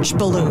research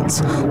balloons.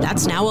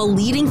 That's now a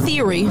leading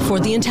theory for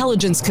the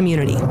intelligence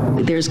community.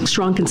 There's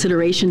strong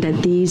consideration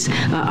that these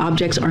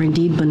objects are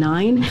indeed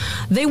benign.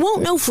 They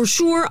won't know for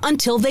sure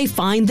until they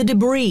find the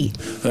debris.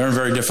 They're in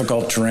very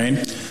difficult terrain.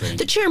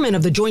 The chairman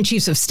of the Joint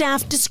Chiefs of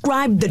Staff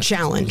described the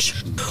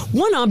challenge.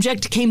 One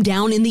object came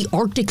down in the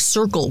Arctic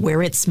Circle,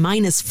 where it's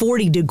minus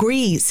 40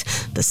 degrees.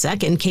 The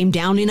second came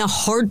down in a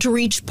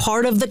hard-to-reach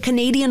part of the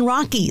Canadian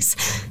Rockies.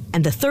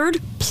 And the third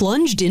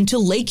plunged into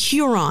Lake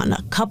Huron,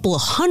 a couple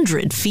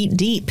 100 feet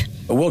deep.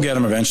 We'll get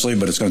them eventually,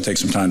 but it's going to take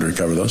some time to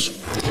recover those.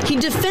 He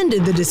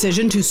defended the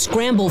decision to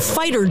scramble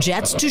fighter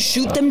jets to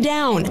shoot them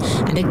down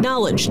and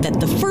acknowledged that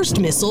the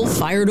first missile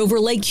fired over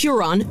Lake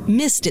Huron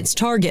missed its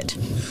target.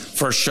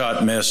 First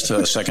shot missed,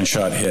 second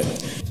shot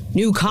hit.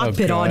 New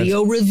cockpit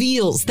audio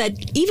reveals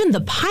that even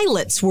the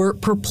pilots were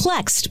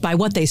perplexed by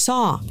what they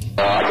saw.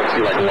 I can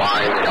see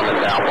lines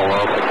coming down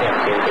below, but I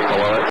can't see anything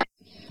below it.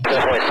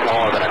 Definitely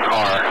smaller than a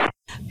car.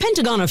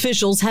 Pentagon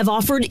officials have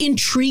offered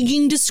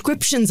intriguing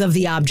descriptions of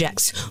the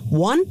objects.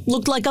 One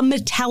looked like a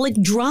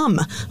metallic drum.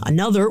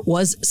 Another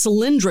was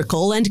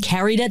cylindrical and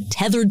carried a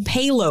tethered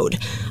payload.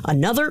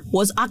 Another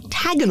was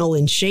octagonal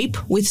in shape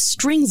with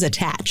strings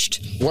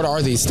attached. What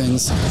are these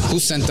things? Who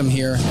sent them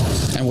here?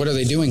 And what are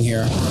they doing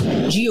here?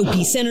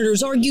 GOP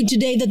senators argued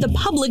today that the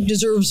public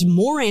deserves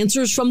more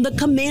answers from the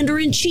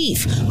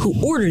commander-in-chief, who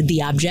ordered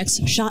the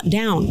objects shot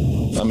down.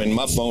 I mean,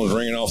 my phone's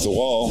ringing off the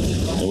wall,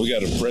 and we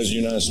got a president of the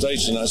United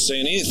States and not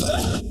saying anything.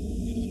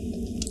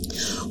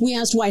 We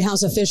asked White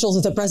House officials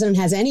if the president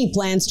has any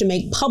plans to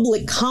make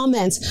public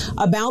comments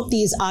about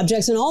these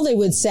objects, and all they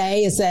would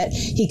say is that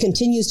he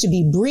continues to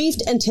be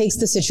briefed and takes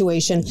the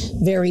situation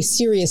very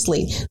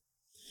seriously.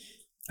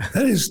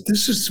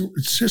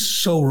 It's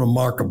just so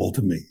remarkable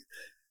to me.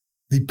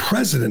 The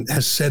president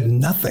has said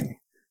nothing.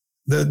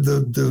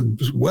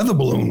 The weather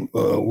balloon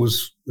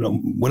was,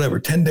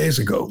 10 days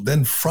ago.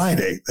 Then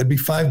Friday, that'd be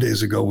 5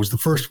 days ago, was the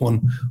first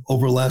one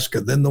over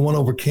Alaska. Then the one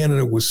over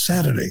Canada was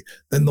Saturday.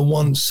 Then the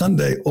one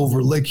Sunday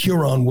over Lake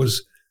Huron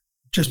was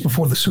just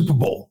before the Super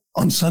Bowl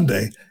on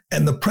Sunday.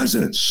 And the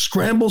president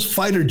scrambles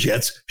fighter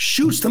jets,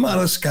 shoots them out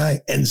of the sky,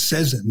 and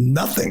says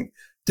nothing.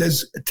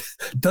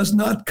 Does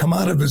not come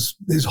out of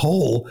his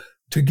hole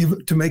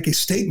to make a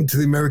statement to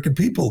the American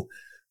people.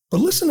 But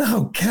listen to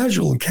how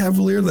casual and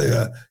cavalier they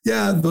are.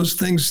 Yeah, those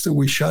things that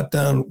we shot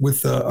down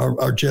with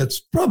our jets,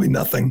 probably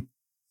nothing.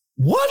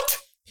 What?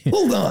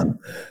 Hold on.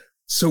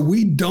 So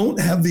we don't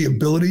have the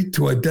ability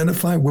to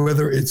identify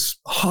whether it's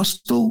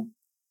hostile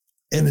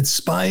and it's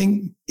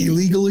spying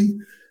illegally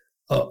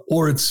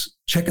or it's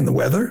checking the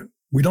weather.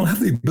 We don't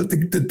have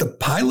the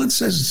pilot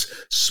says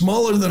it's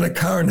smaller than a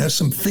car and has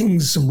some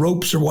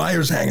ropes or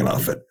wires hanging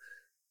off it.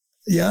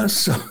 Yeah,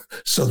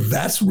 so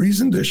that's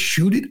reason to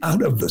shoot it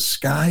out of the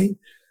sky.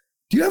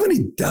 Do you have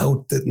any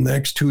doubt that in the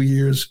next 2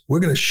 years, we're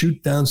going to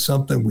shoot down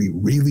something we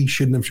really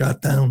shouldn't have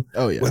shot down?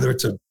 Oh, yeah. Whether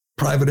it's a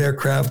private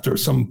aircraft or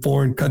some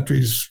foreign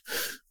country's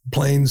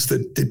planes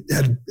that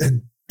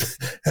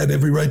had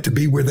every right to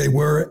be where they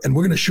were. And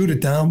we're going to shoot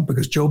it down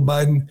because Joe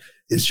Biden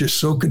is just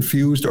so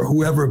confused, or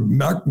whoever,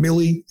 Mark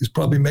Milley is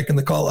probably making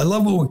the call. I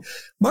love when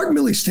Mark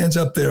Milley stands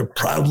up there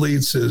proudly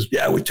and says,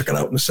 yeah, we took it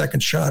out in the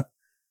second shot.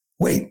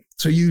 Wait,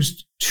 so you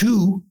used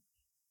two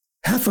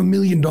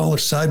 $500,000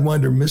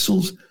 Sidewinder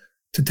missiles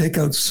to take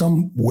out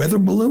some weather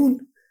balloon?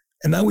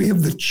 And now we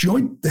have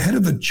the head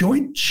of the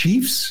Joint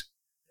Chiefs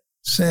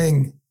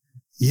saying,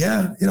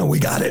 yeah, we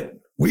got it.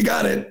 We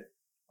got it.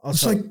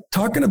 Also, it's like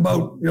talking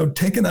about,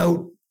 taking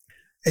out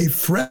a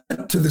threat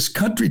to this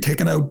country,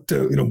 taking out,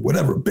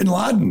 bin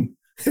Laden.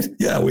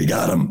 Yeah, we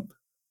got him.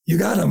 You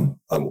got him.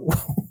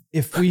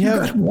 If we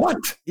have what?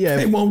 Yeah,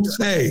 they won't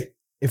say.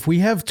 If we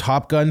have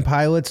Top Gun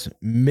pilots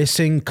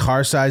missing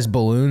car-sized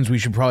balloons, we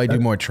should probably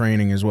do more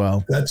training as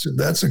well.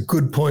 That's a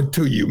good point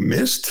too. You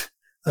missed.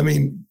 I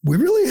mean, we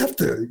really have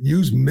to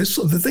use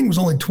missiles. The thing was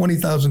only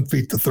 20,000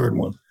 feet, the third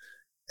one.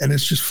 And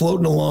it's just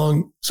floating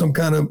along some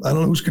kind of, I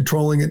don't know who's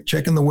controlling it,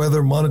 checking the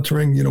weather,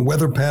 monitoring,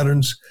 weather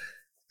patterns.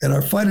 And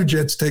our fighter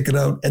jets take it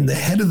out. And the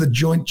head of the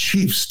Joint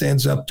Chiefs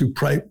stands up to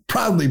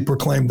proudly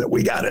proclaim that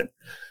we got it.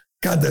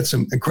 God, that's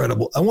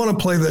incredible. I want to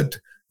play that.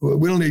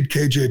 We don't need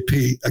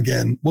KJP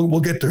again.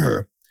 We'll get to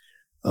her.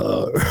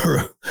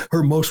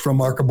 Her most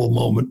remarkable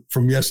moment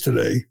from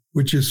yesterday,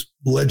 which is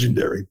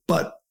legendary.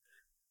 But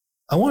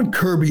I want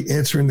Kirby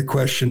answering the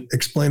question,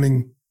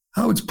 explaining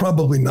how it's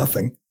probably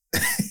nothing,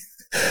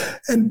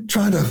 and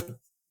try to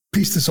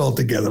piece this all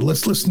together.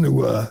 Let's listen to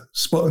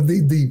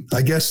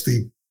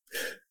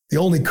the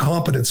only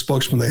competent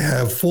spokesman they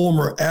have,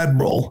 former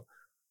admiral,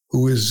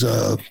 who is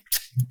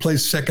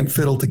plays second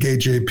fiddle to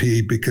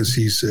KJP because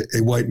he's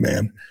a white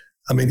man.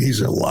 I mean, he's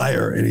a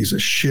liar and he's a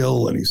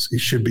shill and he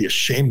should be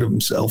ashamed of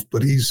himself,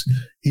 but he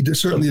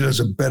certainly does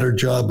a better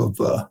job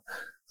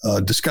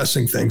of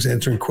discussing things,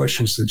 answering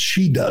questions than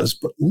she does.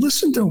 But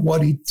listen to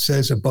what he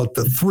says about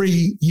the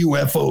 3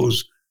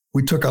 UFOs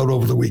we took out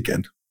over the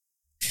weekend.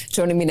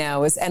 Joining me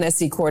now is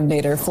NSC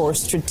Coordinator for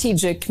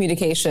Strategic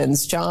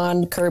Communications,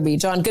 John Kirby.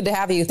 John, good to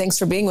have you. Thanks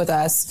for being with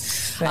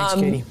us. Thanks,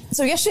 Katie.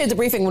 So yesterday at the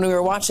briefing when we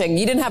were watching,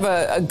 you didn't have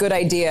a good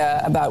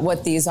idea about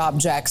what these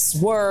objects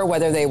were,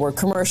 whether they were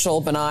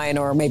commercial, benign,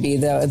 or maybe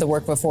the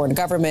work of a foreign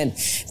government.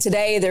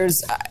 Today,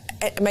 there's,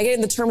 am I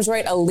getting the terms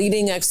right, a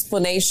leading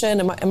explanation?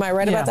 Am I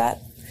right about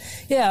that?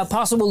 Yeah, a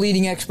possible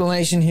leading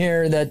explanation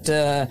here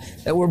that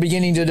we're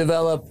beginning to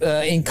develop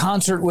in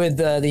concert with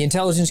the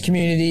intelligence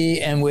community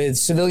and with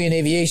civilian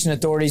aviation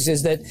authorities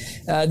is that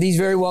these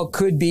very well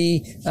could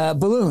be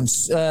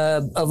balloons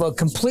of a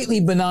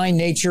completely benign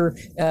nature,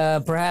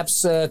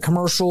 perhaps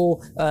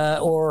commercial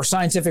or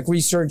scientific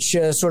research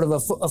sort of a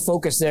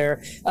focus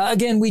there.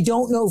 Again, we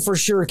don't know for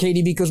sure,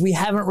 Katie, because we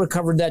haven't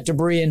recovered that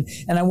debris, and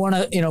I want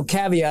to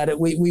caveat it.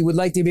 We would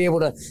like to be able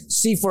to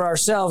see for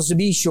ourselves to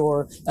be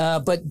sure,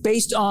 but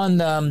based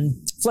on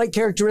flight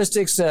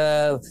characteristics,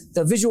 the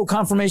visual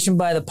confirmation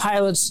by the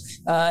pilots,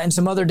 and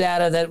some other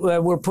data that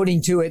we're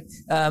putting to it,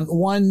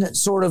 one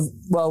sort of,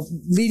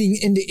 leading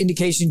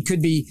indication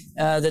could be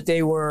that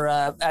they were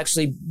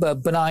actually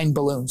benign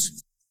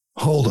balloons.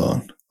 Hold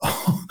on.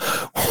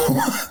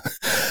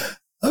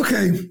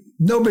 Okay,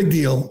 no big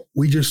deal.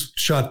 We just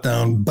shot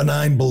down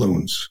benign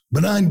balloons.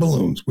 Benign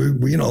balloons.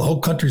 We the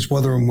whole country's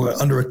whether we're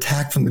under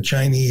attack from the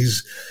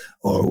Chinese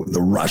or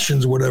the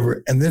Russians or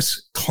whatever, and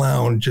this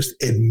clown just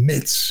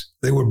admits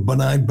they were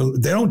benign.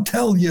 They don't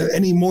tell you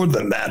any more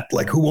than that,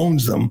 like who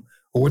owns them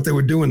or what they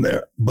were doing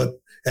there. But,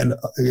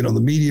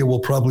 the media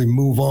will probably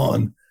move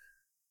on,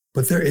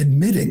 but they're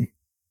admitting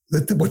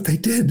that what they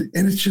did.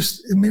 And it's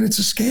just, it's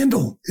a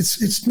scandal.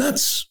 It's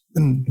nuts.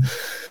 And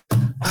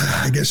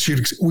I guess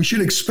we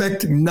should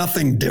expect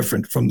nothing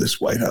different from this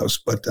White House,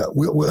 but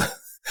we'll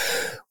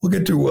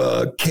get to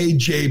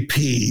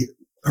KJP.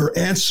 Her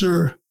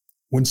answer,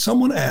 when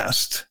someone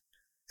asked,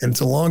 and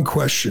it's a long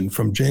question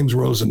from James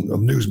Rosen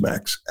of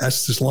Newsmax,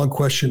 asked this long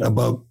question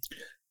about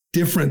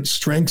different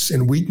strengths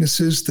and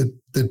weaknesses that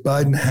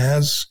Biden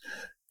has.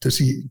 It's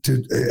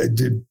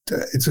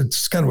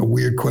kind of a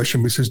weird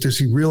question, but it says, does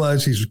he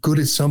realize he's good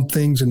at some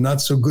things and not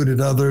so good at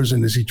others?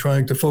 And is he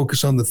trying to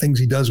focus on the things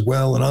he does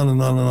well, and on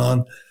and on and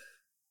on?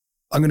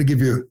 I'm going to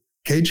give you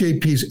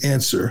KJP's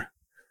answer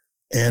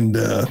and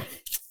a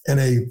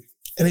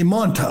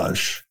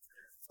montage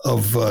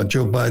of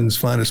Joe Biden's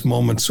finest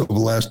moments over the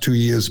last 2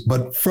 years.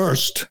 But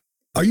first,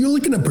 are you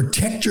looking to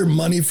protect your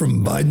money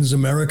from Biden's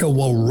America?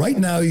 Well, right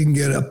now you can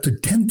get up to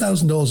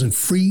 $10,000 in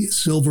free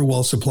silver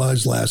while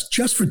supplies last,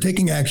 just for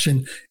taking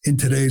action in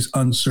today's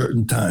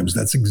uncertain times.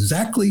 That's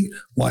exactly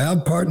why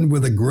I've partnered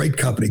with a great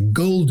company,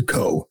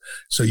 Goldco,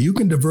 so you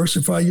can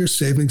diversify your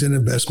savings and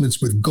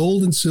investments with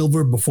gold and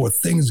silver before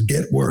things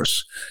get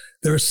worse.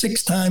 They're a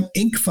 6-time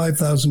Inc.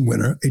 5000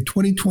 winner, a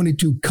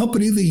 2022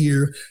 Company of the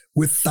Year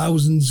with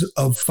thousands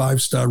of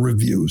 5-star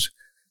reviews.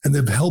 And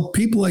they've helped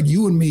people like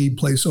you and me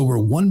place over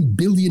 $1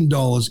 billion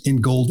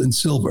in gold and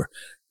silver.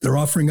 They're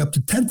offering up to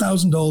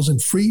 $10,000 in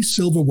free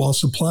silver while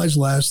supplies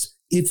last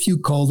if you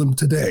call them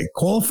today.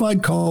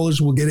 Qualified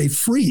callers will get a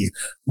free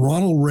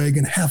Ronald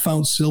Reagan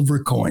half-ounce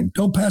silver coin.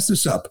 Don't pass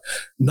this up.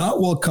 Not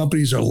while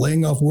companies are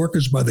laying off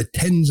workers by the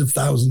tens of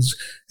thousands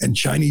and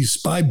Chinese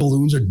spy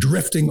balloons are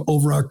drifting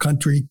over our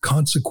country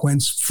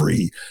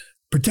consequence-free.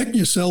 Protect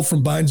yourself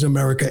from Biden's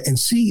America and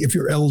see if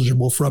you're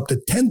eligible for up to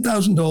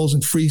 $10,000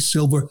 in free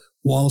silver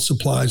while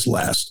supplies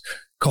last.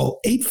 Call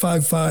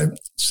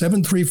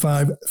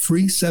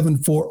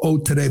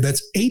 855-735-3740 today.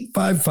 That's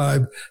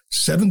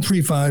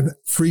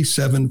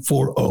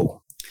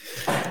 855-735-3740.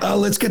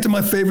 Let's get to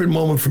my favorite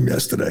moment from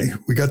yesterday.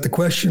 We got the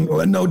question.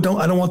 I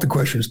don't want the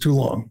question. It's too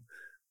long.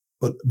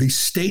 But the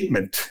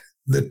statement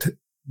that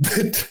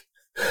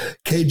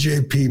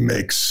KJP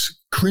makes,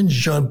 Cringe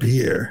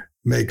Jean-Pierre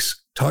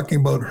makes,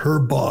 talking about her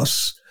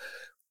boss,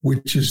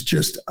 which is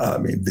just, I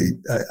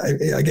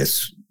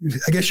guess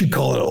you'd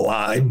call it a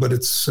lie, but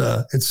it's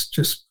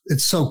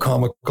so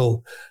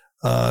comical.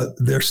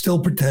 They're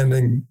still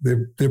pretending.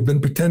 They've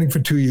been pretending for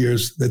 2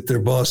 years that their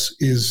boss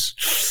is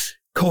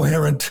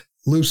coherent,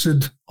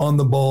 lucid, on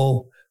the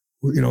ball,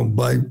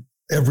 by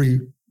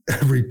every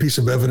piece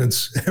of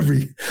evidence,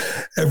 every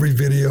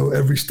video,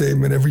 every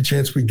statement, every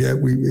chance we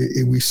get,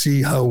 we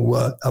see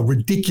how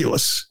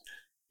ridiculous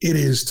it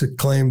is to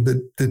claim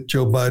that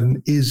Joe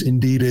Biden is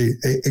indeed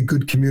a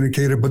good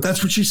communicator. But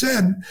that's what she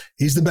said.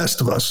 He's the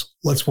best of us.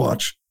 Let's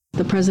watch.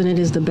 The president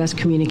is the best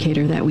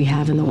communicator that we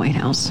have in the White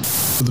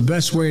House. The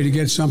best way to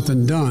get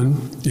something done,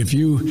 if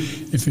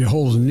it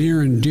holds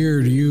near and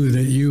dear to you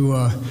that you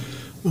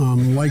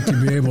like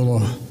to be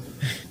able to,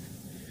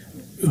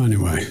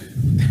 anyway,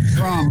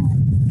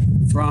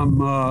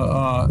 from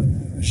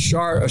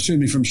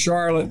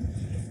Charlotte.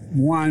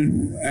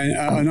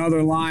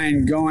 Another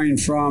line going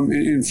from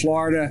in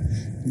Florida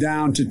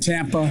down to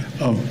Tampa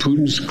of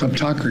Putin's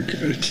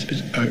kleptocracy.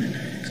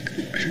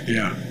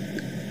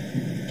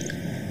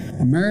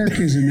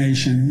 America is a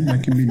nation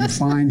that can be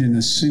defined in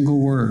a single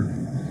word.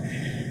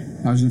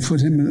 I was going to put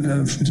him.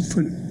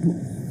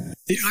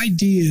 The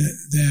idea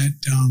that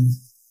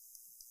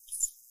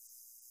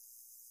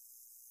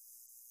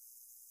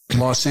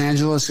Los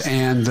Angeles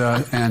and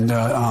what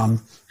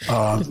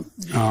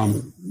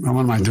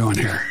am I doing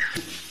here?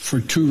 For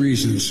two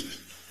reasons.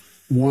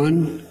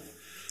 One,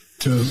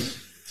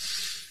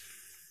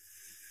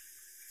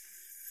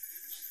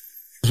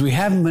 we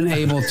haven't been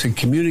able to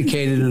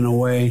communicate it in a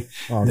way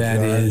that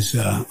is,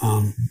 let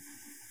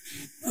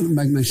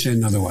me say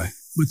another way.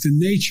 With the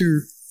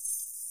nature,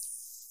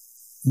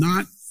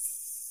 not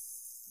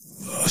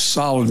a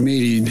solid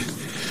meeting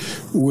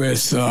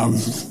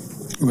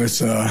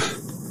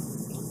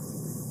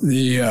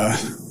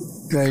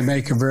they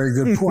make a very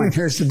good point.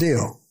 Here's the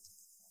deal.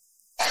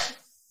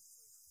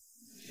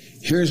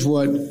 Here's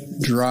what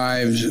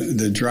drives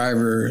the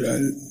driver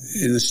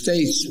in the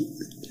states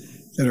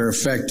that are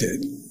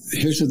affected.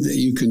 Here's what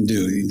you can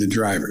do, the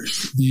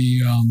drivers.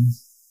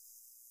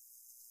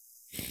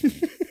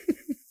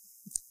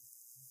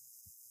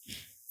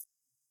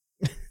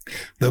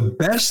 The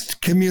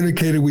best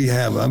communicator we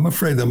have, I'm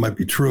afraid that might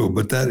be true,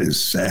 but that is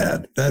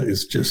sad. That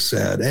is just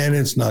sad. And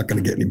it's not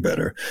going to get any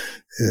better.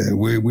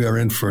 We are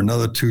in for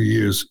another 2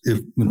 years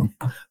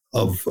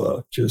of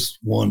just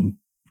one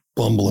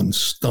bumbling,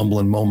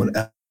 stumbling moment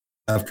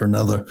after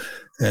another.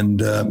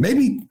 And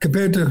maybe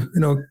compared to,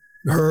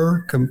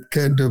 her,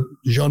 compared to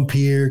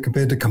Jean-Pierre,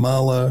 compared to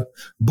Kamala,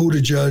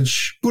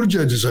 Buttigieg.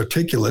 Buttigieg is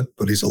articulate,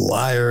 but he's a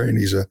liar and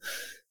he's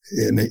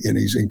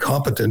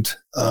incompetent.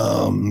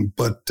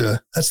 But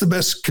that's the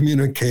best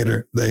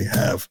communicator they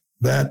have.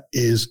 That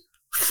is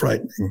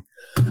frightening.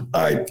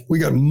 All right, we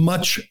got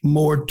much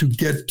more to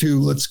get to.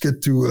 Let's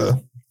get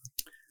to.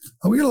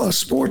 We got a lot of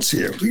sports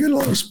here. We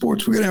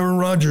got Aaron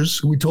Rodgers,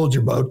 who we told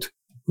you about,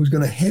 who's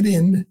going to head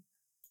in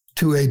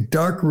to a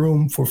dark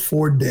room for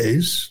 4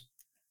 days.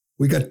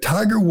 We got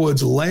Tiger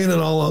Woods laying it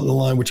all on the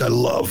line, which I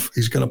love.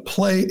 He's going to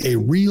play a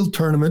real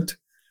tournament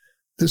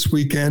this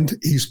weekend.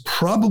 He's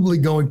probably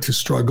going to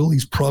struggle.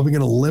 He's probably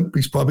going to limp.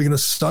 He's probably going to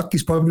suck.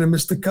 He's probably going to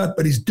miss the cut,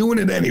 but he's doing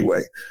it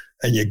anyway.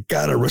 And you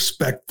got to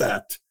respect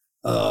that.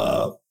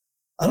 I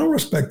don't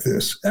respect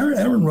this.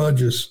 Aaron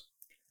Rodgers,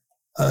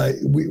 I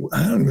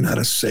don't even know how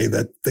to say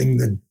that thing,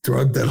 the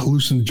drug, that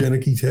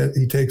hallucinogenic he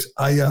takes,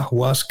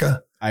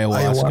 ayahuasca.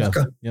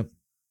 Yep.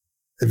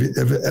 Have you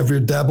ever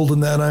dabbled in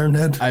that,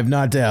 Ironhead? I've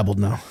not dabbled,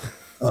 no.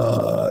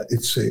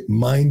 It's a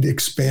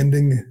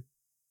mind-expanding,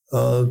 I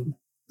don't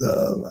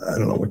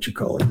know what you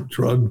call it,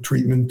 drug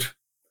treatment.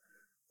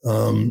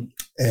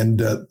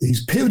 And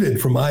he's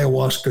pivoted from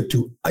ayahuasca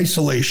to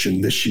isolation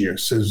this year,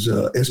 says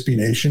SB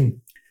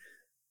Nation.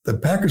 The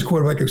Packers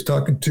quarterback I was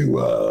talking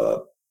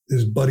to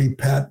his buddy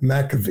Pat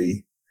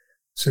McAfee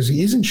says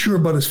he isn't sure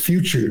about his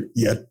future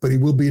yet, but he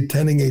will be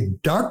attending a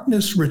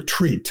darkness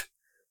retreat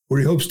where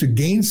he hopes to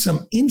gain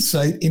some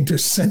insight into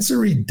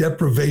sensory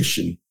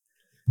deprivation.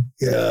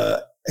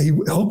 He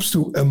hopes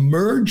to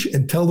emerge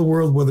and tell the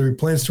world whether he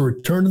plans to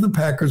return to the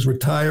Packers,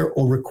 retire,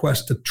 or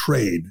request a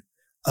trade.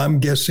 I'm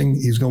guessing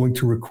he's going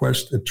to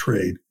request a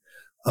trade.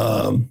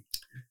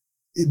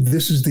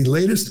 This is the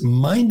latest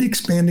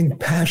mind-expanding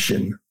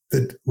passion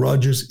that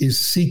Rodgers is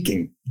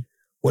seeking.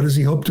 What does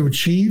he hope to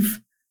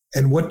achieve?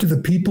 And what do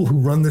the people who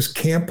run this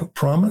camp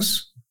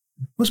promise?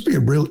 Must be a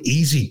real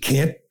easy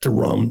camp to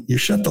run. You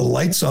shut the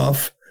lights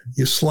off,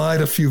 you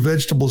slide a few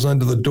vegetables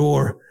under the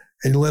door,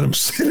 and you let them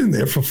sit in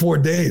there for 4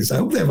 days. I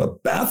hope they have a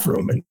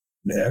bathroom in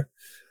there.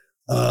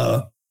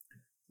 The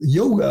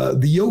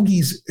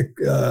yogis,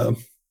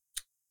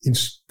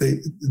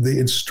 they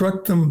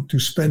instruct them to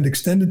spend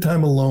extended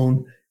time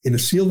alone in a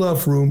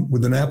sealed-off room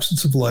with an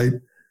absence of light.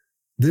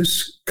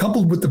 This,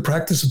 coupled with the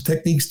practice of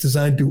techniques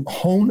designed to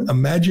hone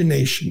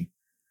imagination.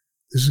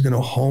 This is going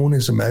to hone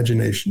his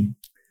imagination.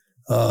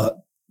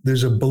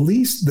 There's a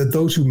belief that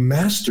those who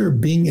master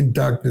being in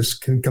darkness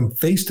can come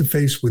face to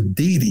face with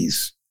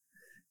deities.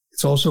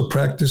 It's also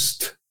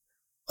practiced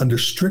under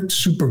strict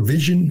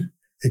supervision.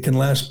 It can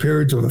last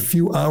periods of a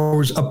few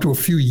hours up to a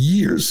few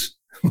years.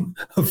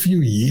 A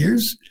few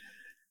years?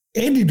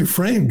 Andy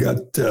Dufresne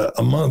got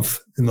a month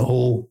in the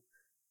hole.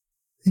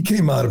 He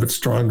came out of it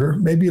stronger.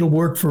 Maybe it'll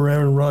work for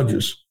Aaron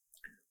Rodgers.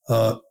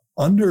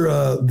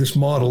 Under this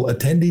model,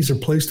 attendees are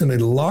placed in a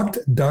locked,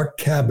 dark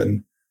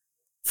cabin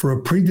for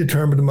a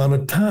predetermined amount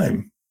of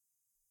time.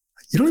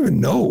 You don't even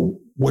know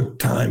what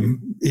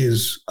time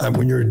is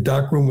when you're in a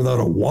dark room without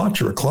a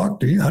watch or a clock,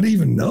 do you? How do you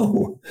even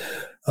know?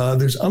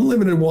 There's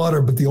unlimited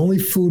water, but the only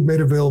food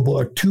made available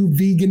are 2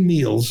 vegan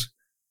meals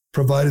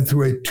provided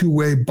through a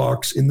 2-way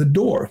box in the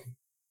door.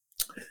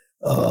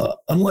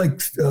 Unlike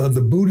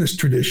the Buddhist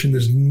tradition,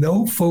 there's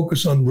no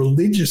focus on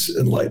religious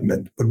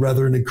enlightenment, but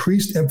rather an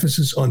increased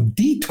emphasis on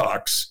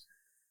detox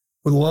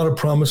with a lot of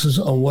promises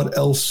on what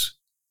else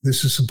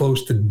this is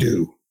supposed to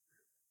do.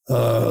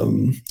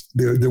 The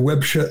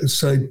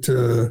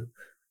website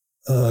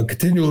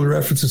continually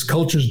references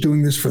cultures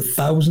doing this for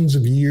thousands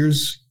of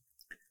years.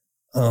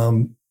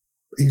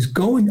 He's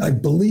going, I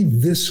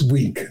believe, this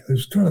week. I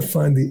was trying to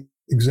find the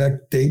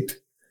exact date.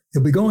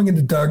 He'll be going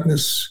into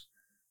darkness.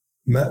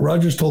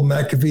 Rodgers told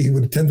McAfee he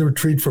would attend the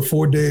retreat for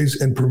 4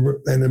 days and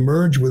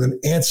emerge with an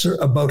answer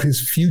about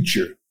his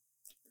future.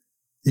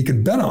 He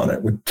could bet on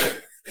it.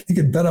 He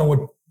could bet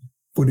on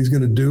what he's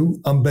going to do.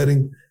 I'm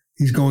betting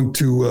He's going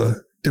to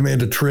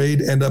demand a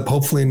trade, end up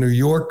hopefully in New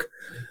York.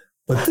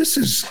 But this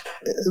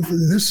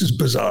is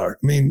bizarre.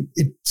 I mean,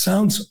 it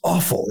sounds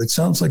awful. It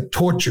sounds like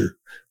torture.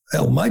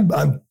 Hell,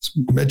 I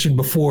mentioned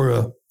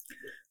before,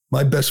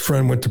 my best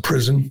friend went to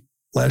prison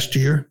last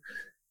year,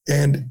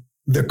 and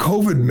the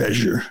COVID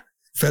measure,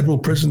 federal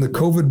prison, the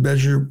COVID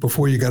measure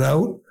before you got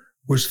out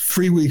was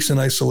 3 weeks in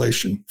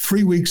isolation,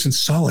 3 weeks in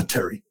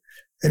solitary.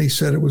 And he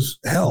said it was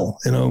hell.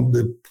 You know,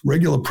 the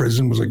regular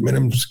prison was like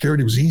minimum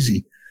security was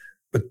easy,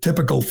 but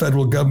typical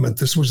federal government,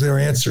 this was their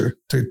answer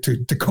to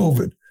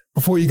COVID.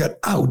 Before you got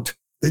out,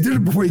 they did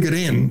it before you got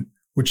in,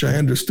 which I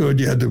understood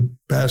you had to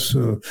pass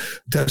a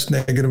test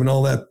negative and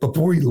all that,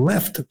 before he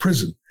left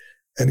prison.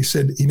 And he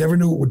said he never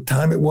knew what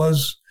time it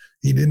was.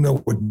 He didn't know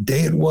what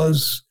day it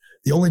was.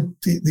 The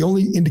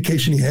only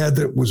indication he had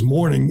that it was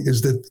morning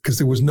is that because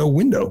there was no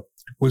window,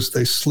 was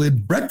they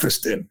slid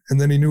breakfast in, and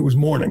then he knew it was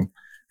morning.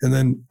 And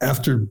then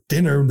after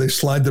dinner, they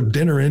slide the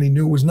dinner in. He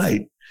knew it was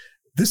night.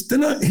 He's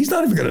not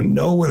even going to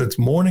know whether it's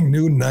morning,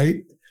 noon,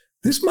 night.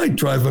 This might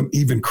drive him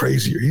even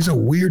crazier. He's a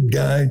weird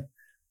guy,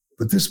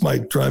 but this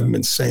might drive him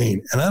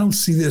insane. And I don't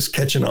see this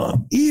catching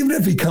on. Even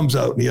if he comes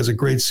out and he has a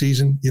great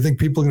season, you think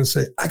people are going to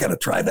say, I got to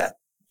try that?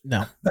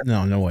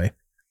 No way.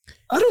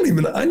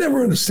 I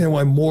never understand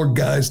why more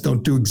guys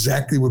don't do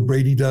exactly what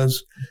Brady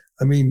does.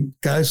 I mean,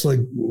 guys like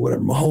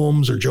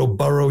Mahomes or Joe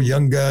Burrow,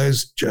 young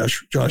guys,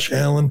 Josh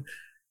Allen.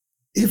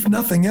 If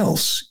nothing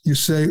else, you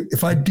say,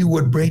 if I do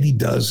what Brady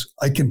does,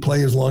 I can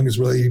play as long as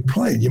Brady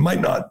played. You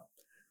might not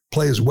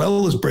play as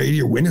well as Brady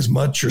or win as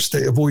much or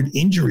avoid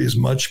injury as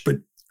much, but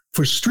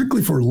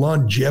strictly for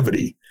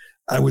longevity,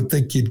 I would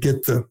think you'd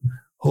get the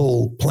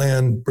whole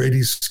plan,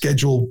 Brady's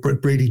schedule,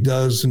 what Brady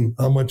does and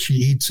how much he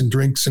eats and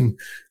drinks and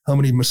how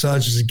many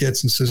massages he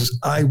gets, and says,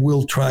 I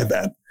will try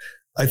that.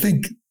 I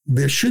think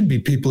there should be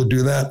people who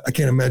do that. I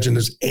can't imagine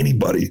there's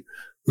anybody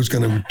who's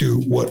going to do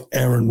what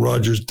Aaron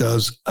Rodgers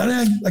does. And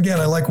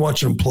I like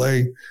watching him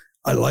play.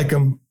 I like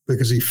him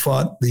because he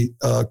fought the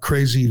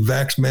crazy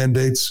vax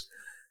mandates,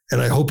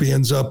 and I hope he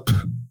ends up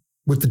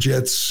with the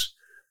Jets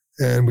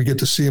and we get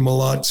to see him a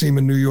lot, see him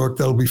in New York.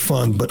 That'll be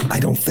fun, but I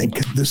don't think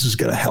this is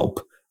going to help.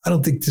 I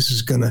don't think this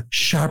is going to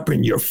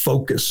sharpen your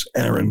focus,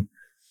 Aaron,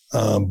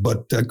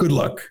 but good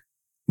luck.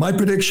 My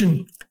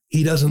prediction,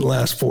 he doesn't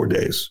last 4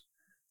 days.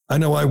 I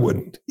know I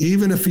wouldn't.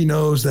 Even if he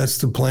knows that's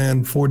the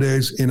plan, 4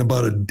 days, in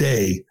about a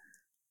day,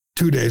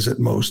 2 days at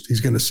most,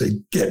 he's going to say,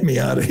 get me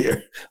out of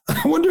here.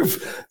 I wonder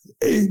if,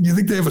 you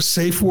think they have a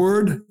safe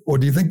word, or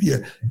do you think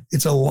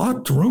it's a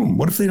locked room?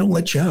 What if they don't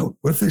let you out?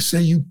 What if they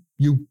say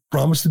you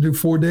promised to do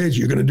 4 days,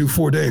 you're going to do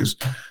 4 days?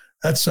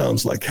 That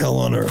sounds like hell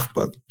on earth.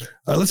 But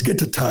let's get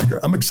to Tiger.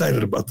 I'm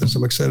excited about this.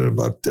 I'm excited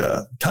about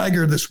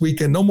Tiger this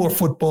weekend. No more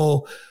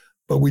football,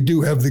 but we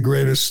do have the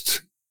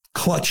greatest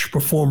clutch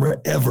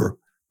performer ever,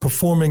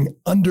 performing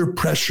under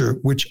pressure,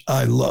 which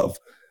I love.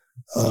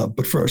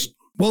 But first,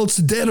 well, it's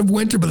the dead of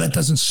winter, but that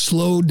doesn't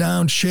slow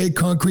down Shea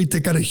Concrete. They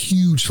got a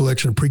huge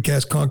selection of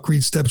precast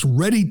concrete steps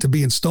ready to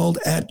be installed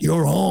at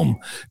your home.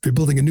 If you're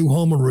building a new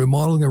home or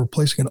remodeling or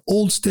replacing an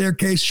old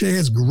staircase, Shea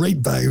has great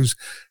values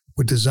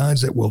with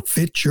designs that will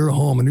fit your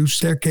home. A new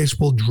staircase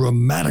will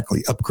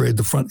dramatically upgrade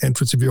the front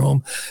entrance of your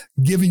home,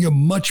 giving you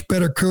much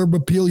better curb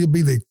appeal. You'll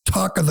be the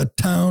talk of the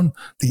town,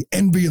 the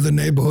envy of the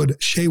neighborhood.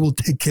 Shea will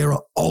take care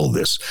of all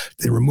this.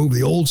 They remove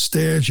the old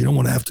stairs. You don't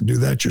want to have to do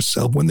that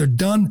yourself. When they're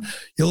done,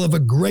 you'll have a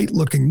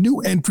great-looking new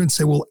entrance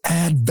that will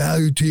add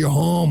value to your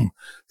home.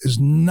 It's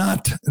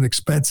not an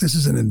expense. This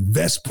is an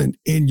investment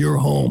in your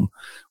home.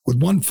 With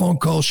one phone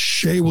call,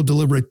 Shea will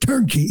deliver a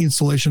turnkey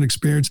installation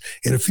experience.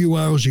 In a few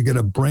hours, you get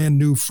a brand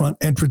new front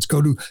entrance.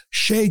 Go to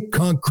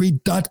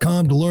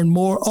SheaConcrete.com to learn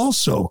more.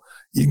 Also,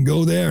 you can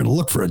go there and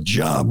look for a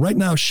job. Right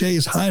now, Shea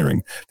is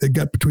hiring. They've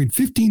got between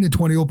 15 and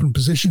 20 open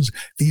positions.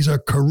 These are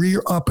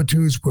career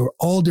opportunities for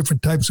all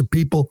different types of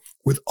people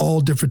with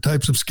all different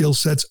types of skill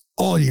sets.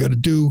 All you got to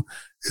do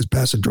is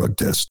pass a drug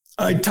test.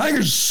 All right,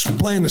 Tiger's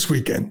playing this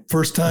weekend.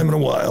 First time in a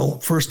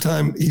while. First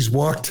time he's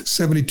walked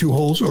 72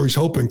 holes, or he's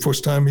hoping.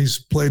 First time he's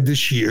played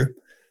this year.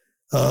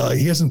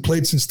 He hasn't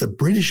played since the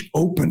British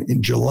Open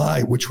in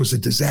July, which was a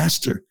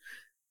disaster.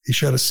 He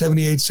shot a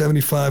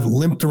 78-75,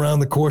 limped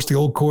around the course, the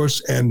old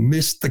course, and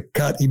missed the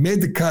cut. He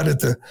made the cut at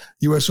the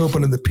U.S.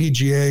 Open and the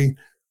PGA,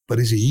 but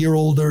he's a year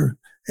older,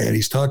 and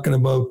he's talking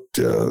about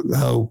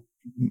how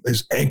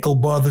his ankle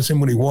bothers him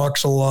when he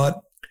walks a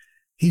lot.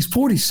 He's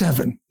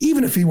 47.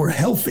 Even if he were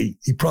healthy,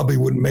 he probably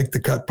wouldn't make the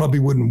cut, probably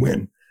wouldn't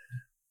win.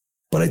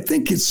 But I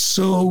think it's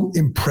so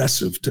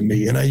impressive to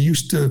me. And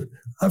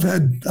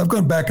I've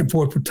gone back and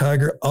forth with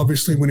Tiger.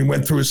 Obviously, when he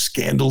went through his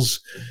scandals,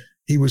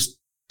 he was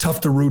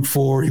tough to root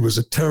for. He was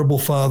a terrible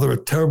father,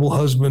 a terrible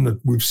husband.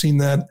 We've seen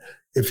that.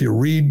 If you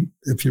read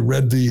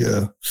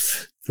the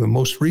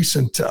most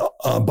recent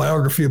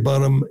biography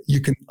about him,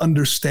 you can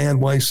understand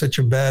why he's such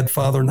a bad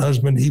father and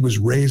husband. He was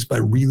raised by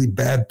really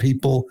bad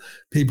people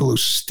who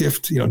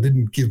stiffed,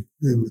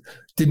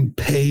 didn't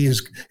pay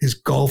his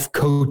golf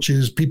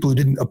coaches, people who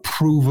didn't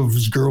approve of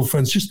his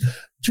girlfriends,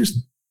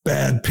 just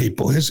bad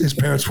people. His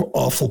parents were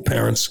awful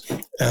parents,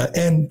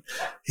 and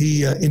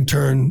he in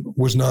turn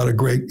was not a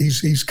great.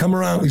 He's come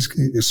around.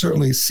 It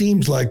certainly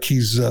seems like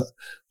he's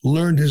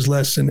learned his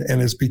lesson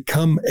and has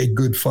become a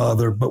good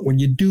father. But when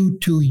you do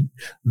to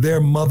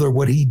their mother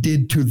what he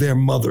did to their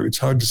mother, it's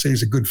hard to say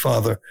he's a good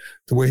father.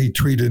 The way he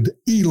treated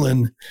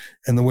Elin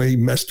and the way he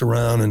messed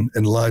around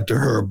and lied to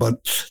her.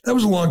 But that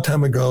was a long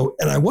time ago,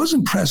 and I was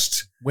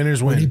impressed.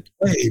 Winners win. When he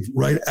played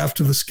right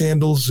after the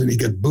scandals, and he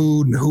got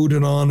booed and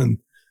hooted on,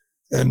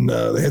 and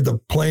they had the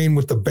plane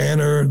with the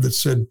banner that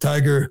said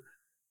Tiger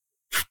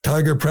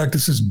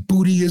practices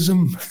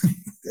Buddhism,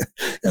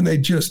 and they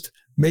just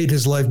made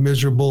his life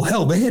miserable.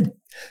 Hell, they had,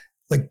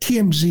 like,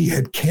 TMZ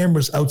had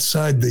cameras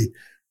outside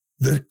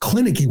the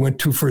clinic he went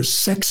to for his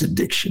sex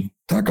addiction.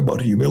 Talk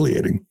about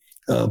humiliating.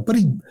 But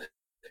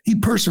he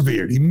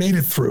persevered. He made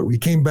it through. He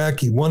came back.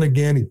 He won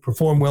again. He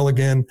performed well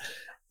again.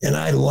 And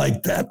I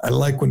like that. I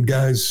like when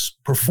guys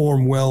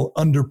perform well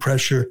under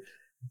pressure.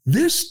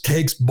 This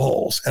takes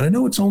balls. And I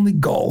know it's only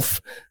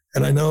golf.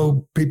 And I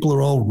know people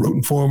are all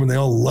rooting for him and they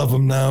all love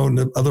him now. And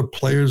the other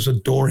players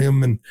adore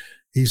him. And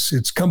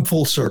it's come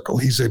full circle.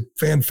 He's a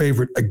fan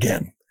favorite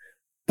again.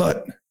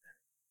 But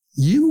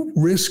you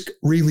risk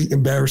really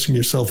embarrassing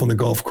yourself on the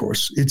golf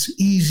course. It's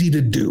easy to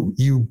do.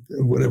 You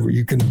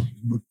can,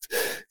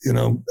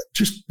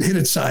 just hit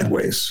it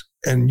sideways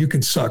and you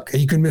can suck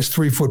and you can miss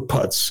 3-foot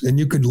putts and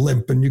you could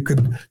limp and you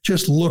could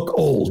just look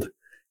old.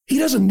 He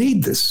doesn't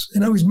need this.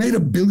 He's made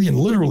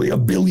literally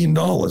 $1 billion.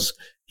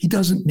 He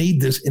doesn't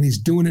need this, and he's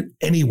doing it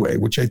anyway,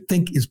 which I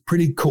think is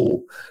pretty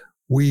cool.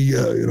 We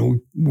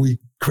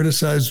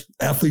criticize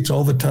athletes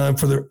all the time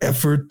for their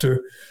effort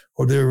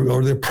or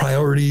their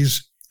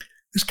priorities.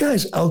 This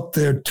guy's out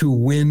there to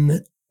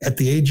win at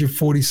the age of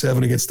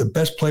 47 against the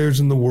best players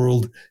in the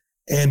world,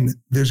 and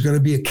there's going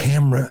to be a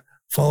camera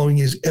following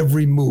his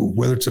every move,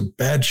 whether it's a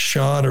bad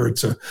shot or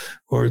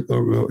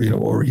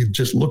or he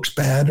just looks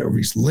bad, or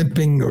he's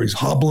limping, or he's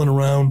hobbling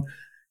around.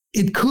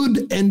 It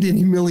could end in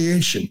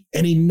humiliation,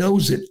 and he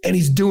knows it, and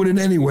he's doing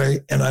it anyway,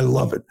 and I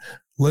love it.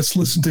 Let's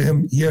listen to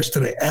him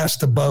yesterday,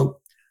 asked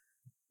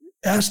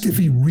if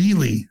he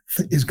really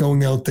is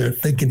going out there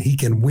thinking he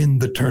can win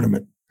the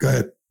tournament. Go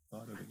ahead.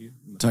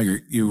 Tiger,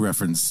 you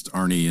referenced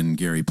Arnie and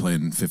Gerry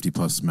playing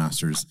 50-plus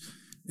Masters.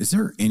 Is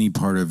there any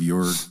part of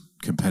your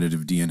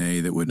competitive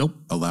DNA that would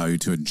allow you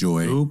to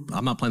enjoy? Nope,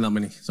 I'm not playing that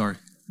many. Sorry.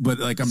 But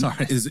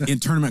is in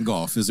tournament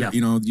golf, is there,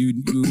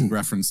 you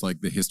reference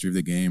like the history of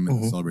the game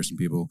and the celebration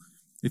people.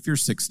 If you're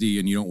 60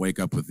 and you don't wake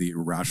up with the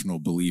irrational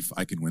belief,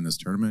 I can win this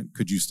tournament,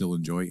 could you still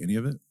enjoy any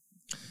of it?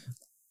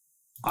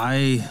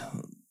 I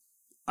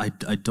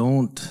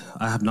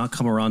have not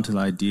come around to the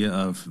idea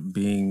of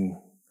being,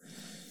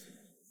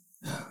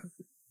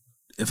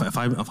 if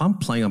I'm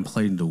playing, I'm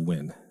playing to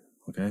win.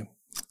 Okay.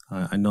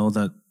 I know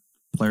that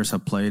players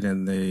have played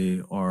and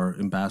they are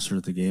ambassadors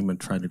of the game and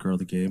trying to grow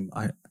the game.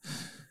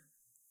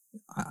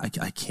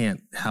 I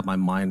can't have my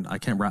mind. I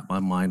can't wrap my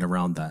mind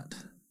around that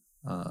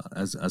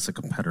as a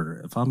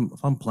competitor. If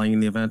I'm playing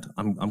in the event,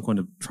 I'm going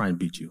to try and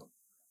beat you.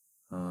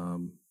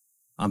 I'm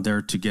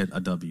there to get a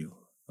W.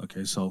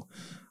 Okay, so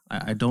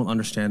I don't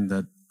understand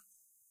that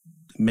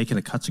making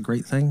a cut's a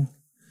great thing.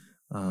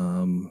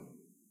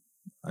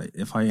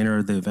 If I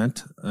enter the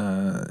event,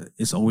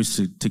 it's always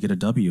to get a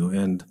W,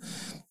 and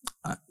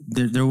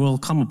there will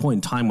come a point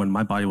in time when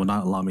my body will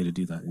not allow me to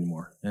do that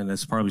anymore, and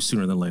it's probably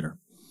sooner than later.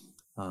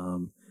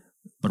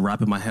 But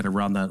wrapping my head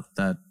around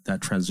that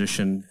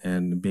transition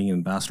and being an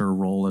ambassador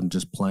role and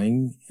just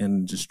playing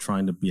and just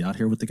trying to be out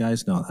here with the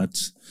guys, no,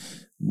 that's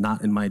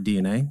not in my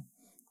DNA.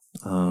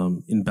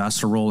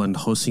 Ambassador role and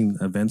hosting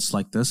events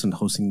like this and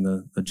hosting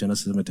the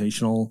Genesis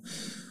Invitational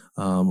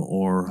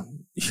or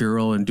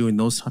Hero and doing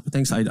those type of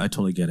things, I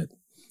totally get it.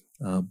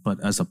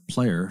 But as a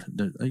player,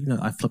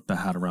 I flip the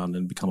hat around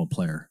and become a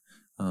player.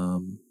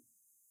 From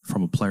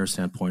a player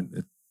standpoint,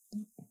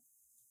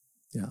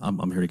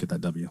 I'm here to get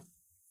that W.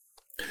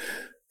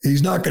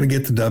 He's not going to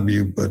get the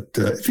W, but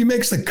if he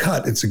makes the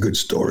cut, it's a good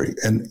story.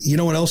 And you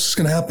know what else is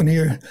going to happen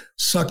here?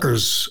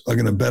 Suckers are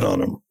going to bet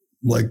on him.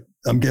 Like,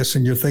 I'm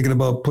guessing you're thinking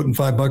about putting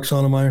 $5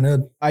 on him,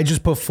 Ironhead? I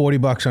just put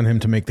 $40 on him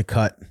to make the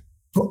cut.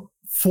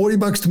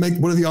 $40 to make,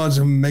 what are the odds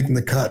of him making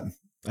the cut?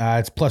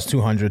 It's plus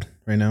 200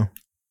 right now.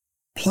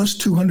 Plus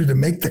 200 to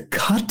make the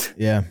cut?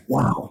 Yeah.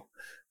 Wow.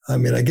 I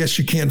mean, I guess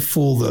you can't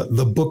fool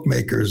the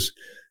bookmakers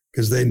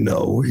because they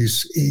know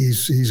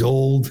he's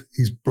old,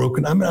 he's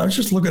broken. I mean, I was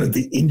just looking at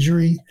the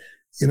injury,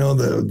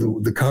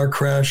 the car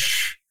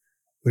crash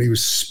when he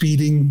was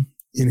speeding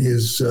in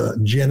his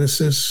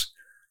Genesis.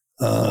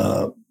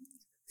 They're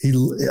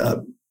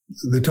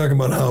talking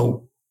about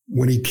how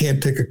when he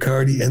can't take a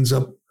card, he ends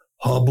up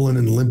hobbling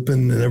and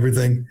limping and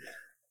everything.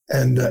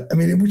 And I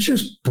mean, it was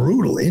just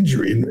brutal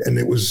injury. And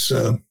it was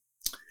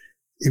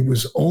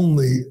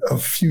only a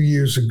few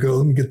years ago.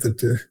 Let me get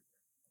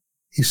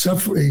he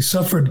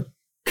suffered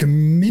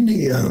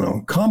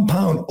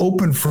compound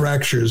open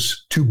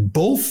fractures to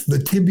both the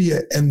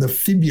tibia and the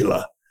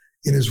fibula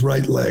in his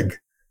right leg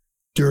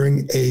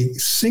during a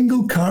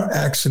single car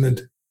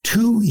accident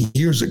 2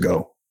 years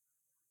ago.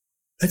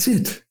 That's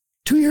it.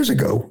 2 years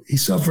ago, he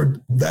suffered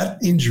that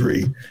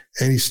injury,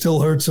 and he still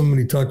hurts him. And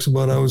he talks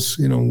about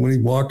when he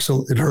walks,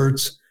 it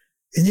hurts.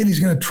 And yet he's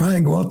going to try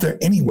and go out there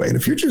anyway. And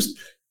if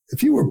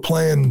you were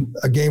playing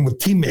a game with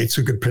teammates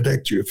who could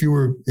protect you, if you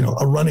were,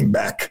 a running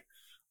back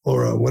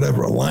or a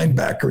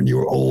linebacker, and you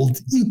were old,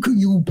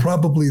 you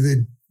probably,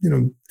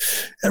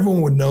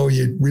 everyone would know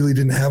you really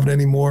didn't have it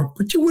anymore,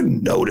 but you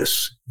wouldn't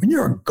notice. When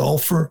you're a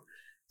golfer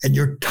and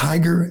you're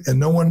Tiger,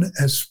 and no one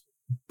has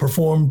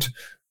performed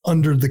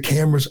under the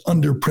cameras,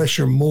 under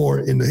pressure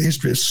more in the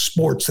history of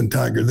sports than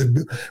Tiger.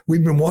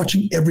 We've been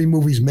watching every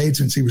movie he's made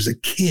since he was a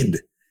kid,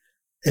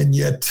 and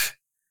yet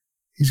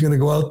he's going to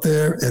go out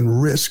there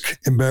and risk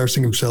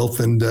embarrassing himself.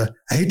 And I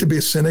hate to be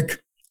a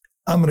cynic.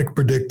 I'm going to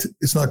predict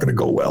it's not going to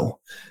go well.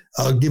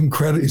 I'll give him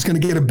credit. He's going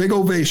to get a big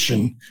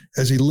ovation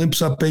as he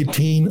limps up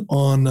 18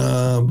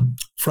 on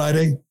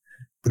Friday,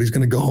 but he's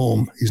going to go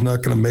home. He's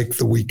not going to make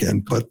the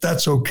weekend, but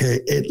that's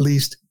okay. At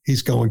least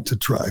he's going to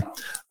try.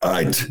 All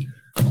right.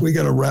 We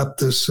got to wrap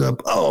this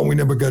up. Oh, we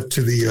never got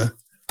to the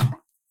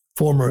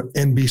former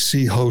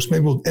NBC host,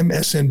 maybe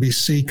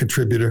MSNBC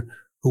contributor,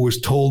 who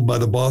was told by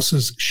the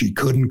bosses she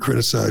couldn't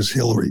criticize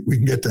Hillary. We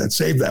can get that.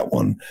 Save that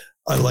one.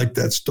 I like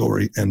that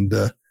story. And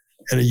a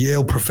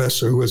Yale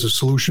professor who has a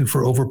solution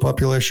for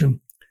overpopulation.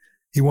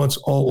 He wants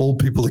all old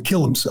people to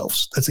kill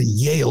themselves. That's a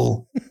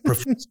Yale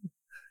professor.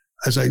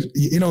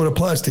 It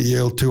applies to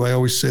Yale too. I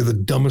always say the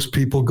dumbest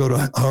people go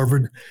to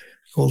Harvard.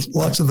 Well,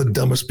 lots of the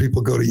dumbest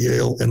people go to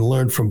Yale and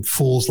learn from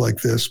fools like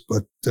this.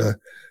 But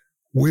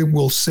we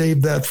will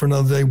save that for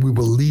another day. We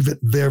will leave it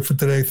there for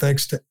today.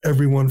 Thanks to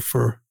everyone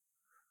for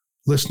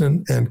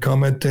listening and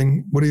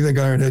commenting. What do you think,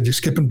 Ironhead? You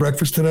skipping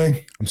breakfast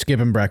today? I'm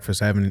skipping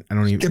breakfast. I don't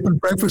even. Skipping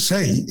breakfast?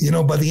 Hey,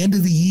 by the end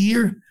of the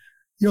year,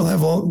 you'll have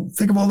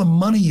think of all the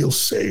money you'll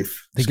save.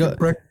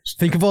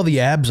 Think of all the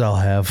abs I'll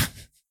have.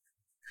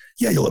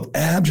 Yeah, you'll have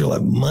abs. You'll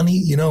have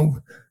money.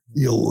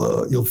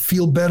 You'll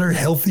feel better,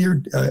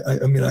 healthier.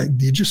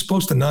 You're just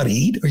supposed to not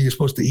eat, or you're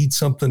supposed to eat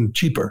something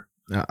cheaper.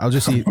 I'll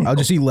just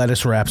eat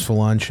lettuce wraps for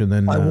lunch, and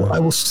then I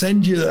will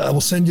send you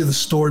the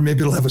story.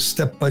 Maybe it'll have a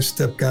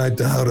step-by-step guide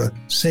to how to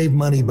save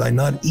money by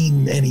not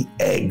eating any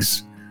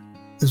eggs.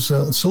 There's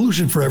a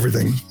solution for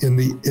everything in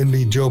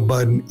the Joe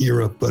Biden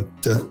era, but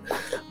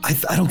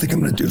I don't think I'm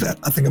going to do that.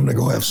 I think I'm going to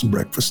go have some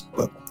breakfast.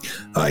 But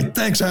all right,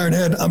 thanks,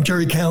 Ironhead. I'm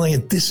Gerry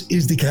Callahan. This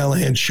is the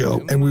Callahan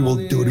Show, and we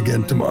will do it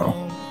again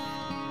tomorrow.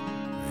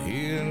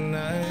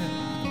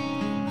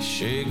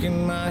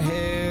 Shaking my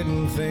head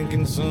and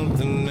thinking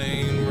something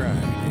ain't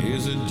right.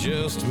 Is it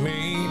just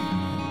me?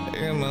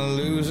 Am I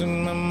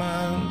losing my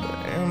mind?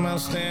 Am I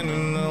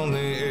standing on the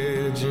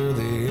edge of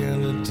the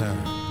end of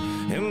time?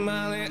 Am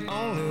I the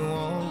only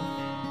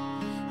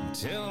one?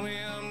 Tell me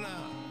I'm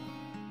not.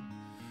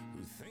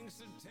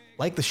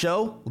 Like the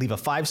show? Leave a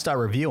 5-star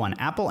review on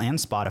Apple and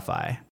Spotify.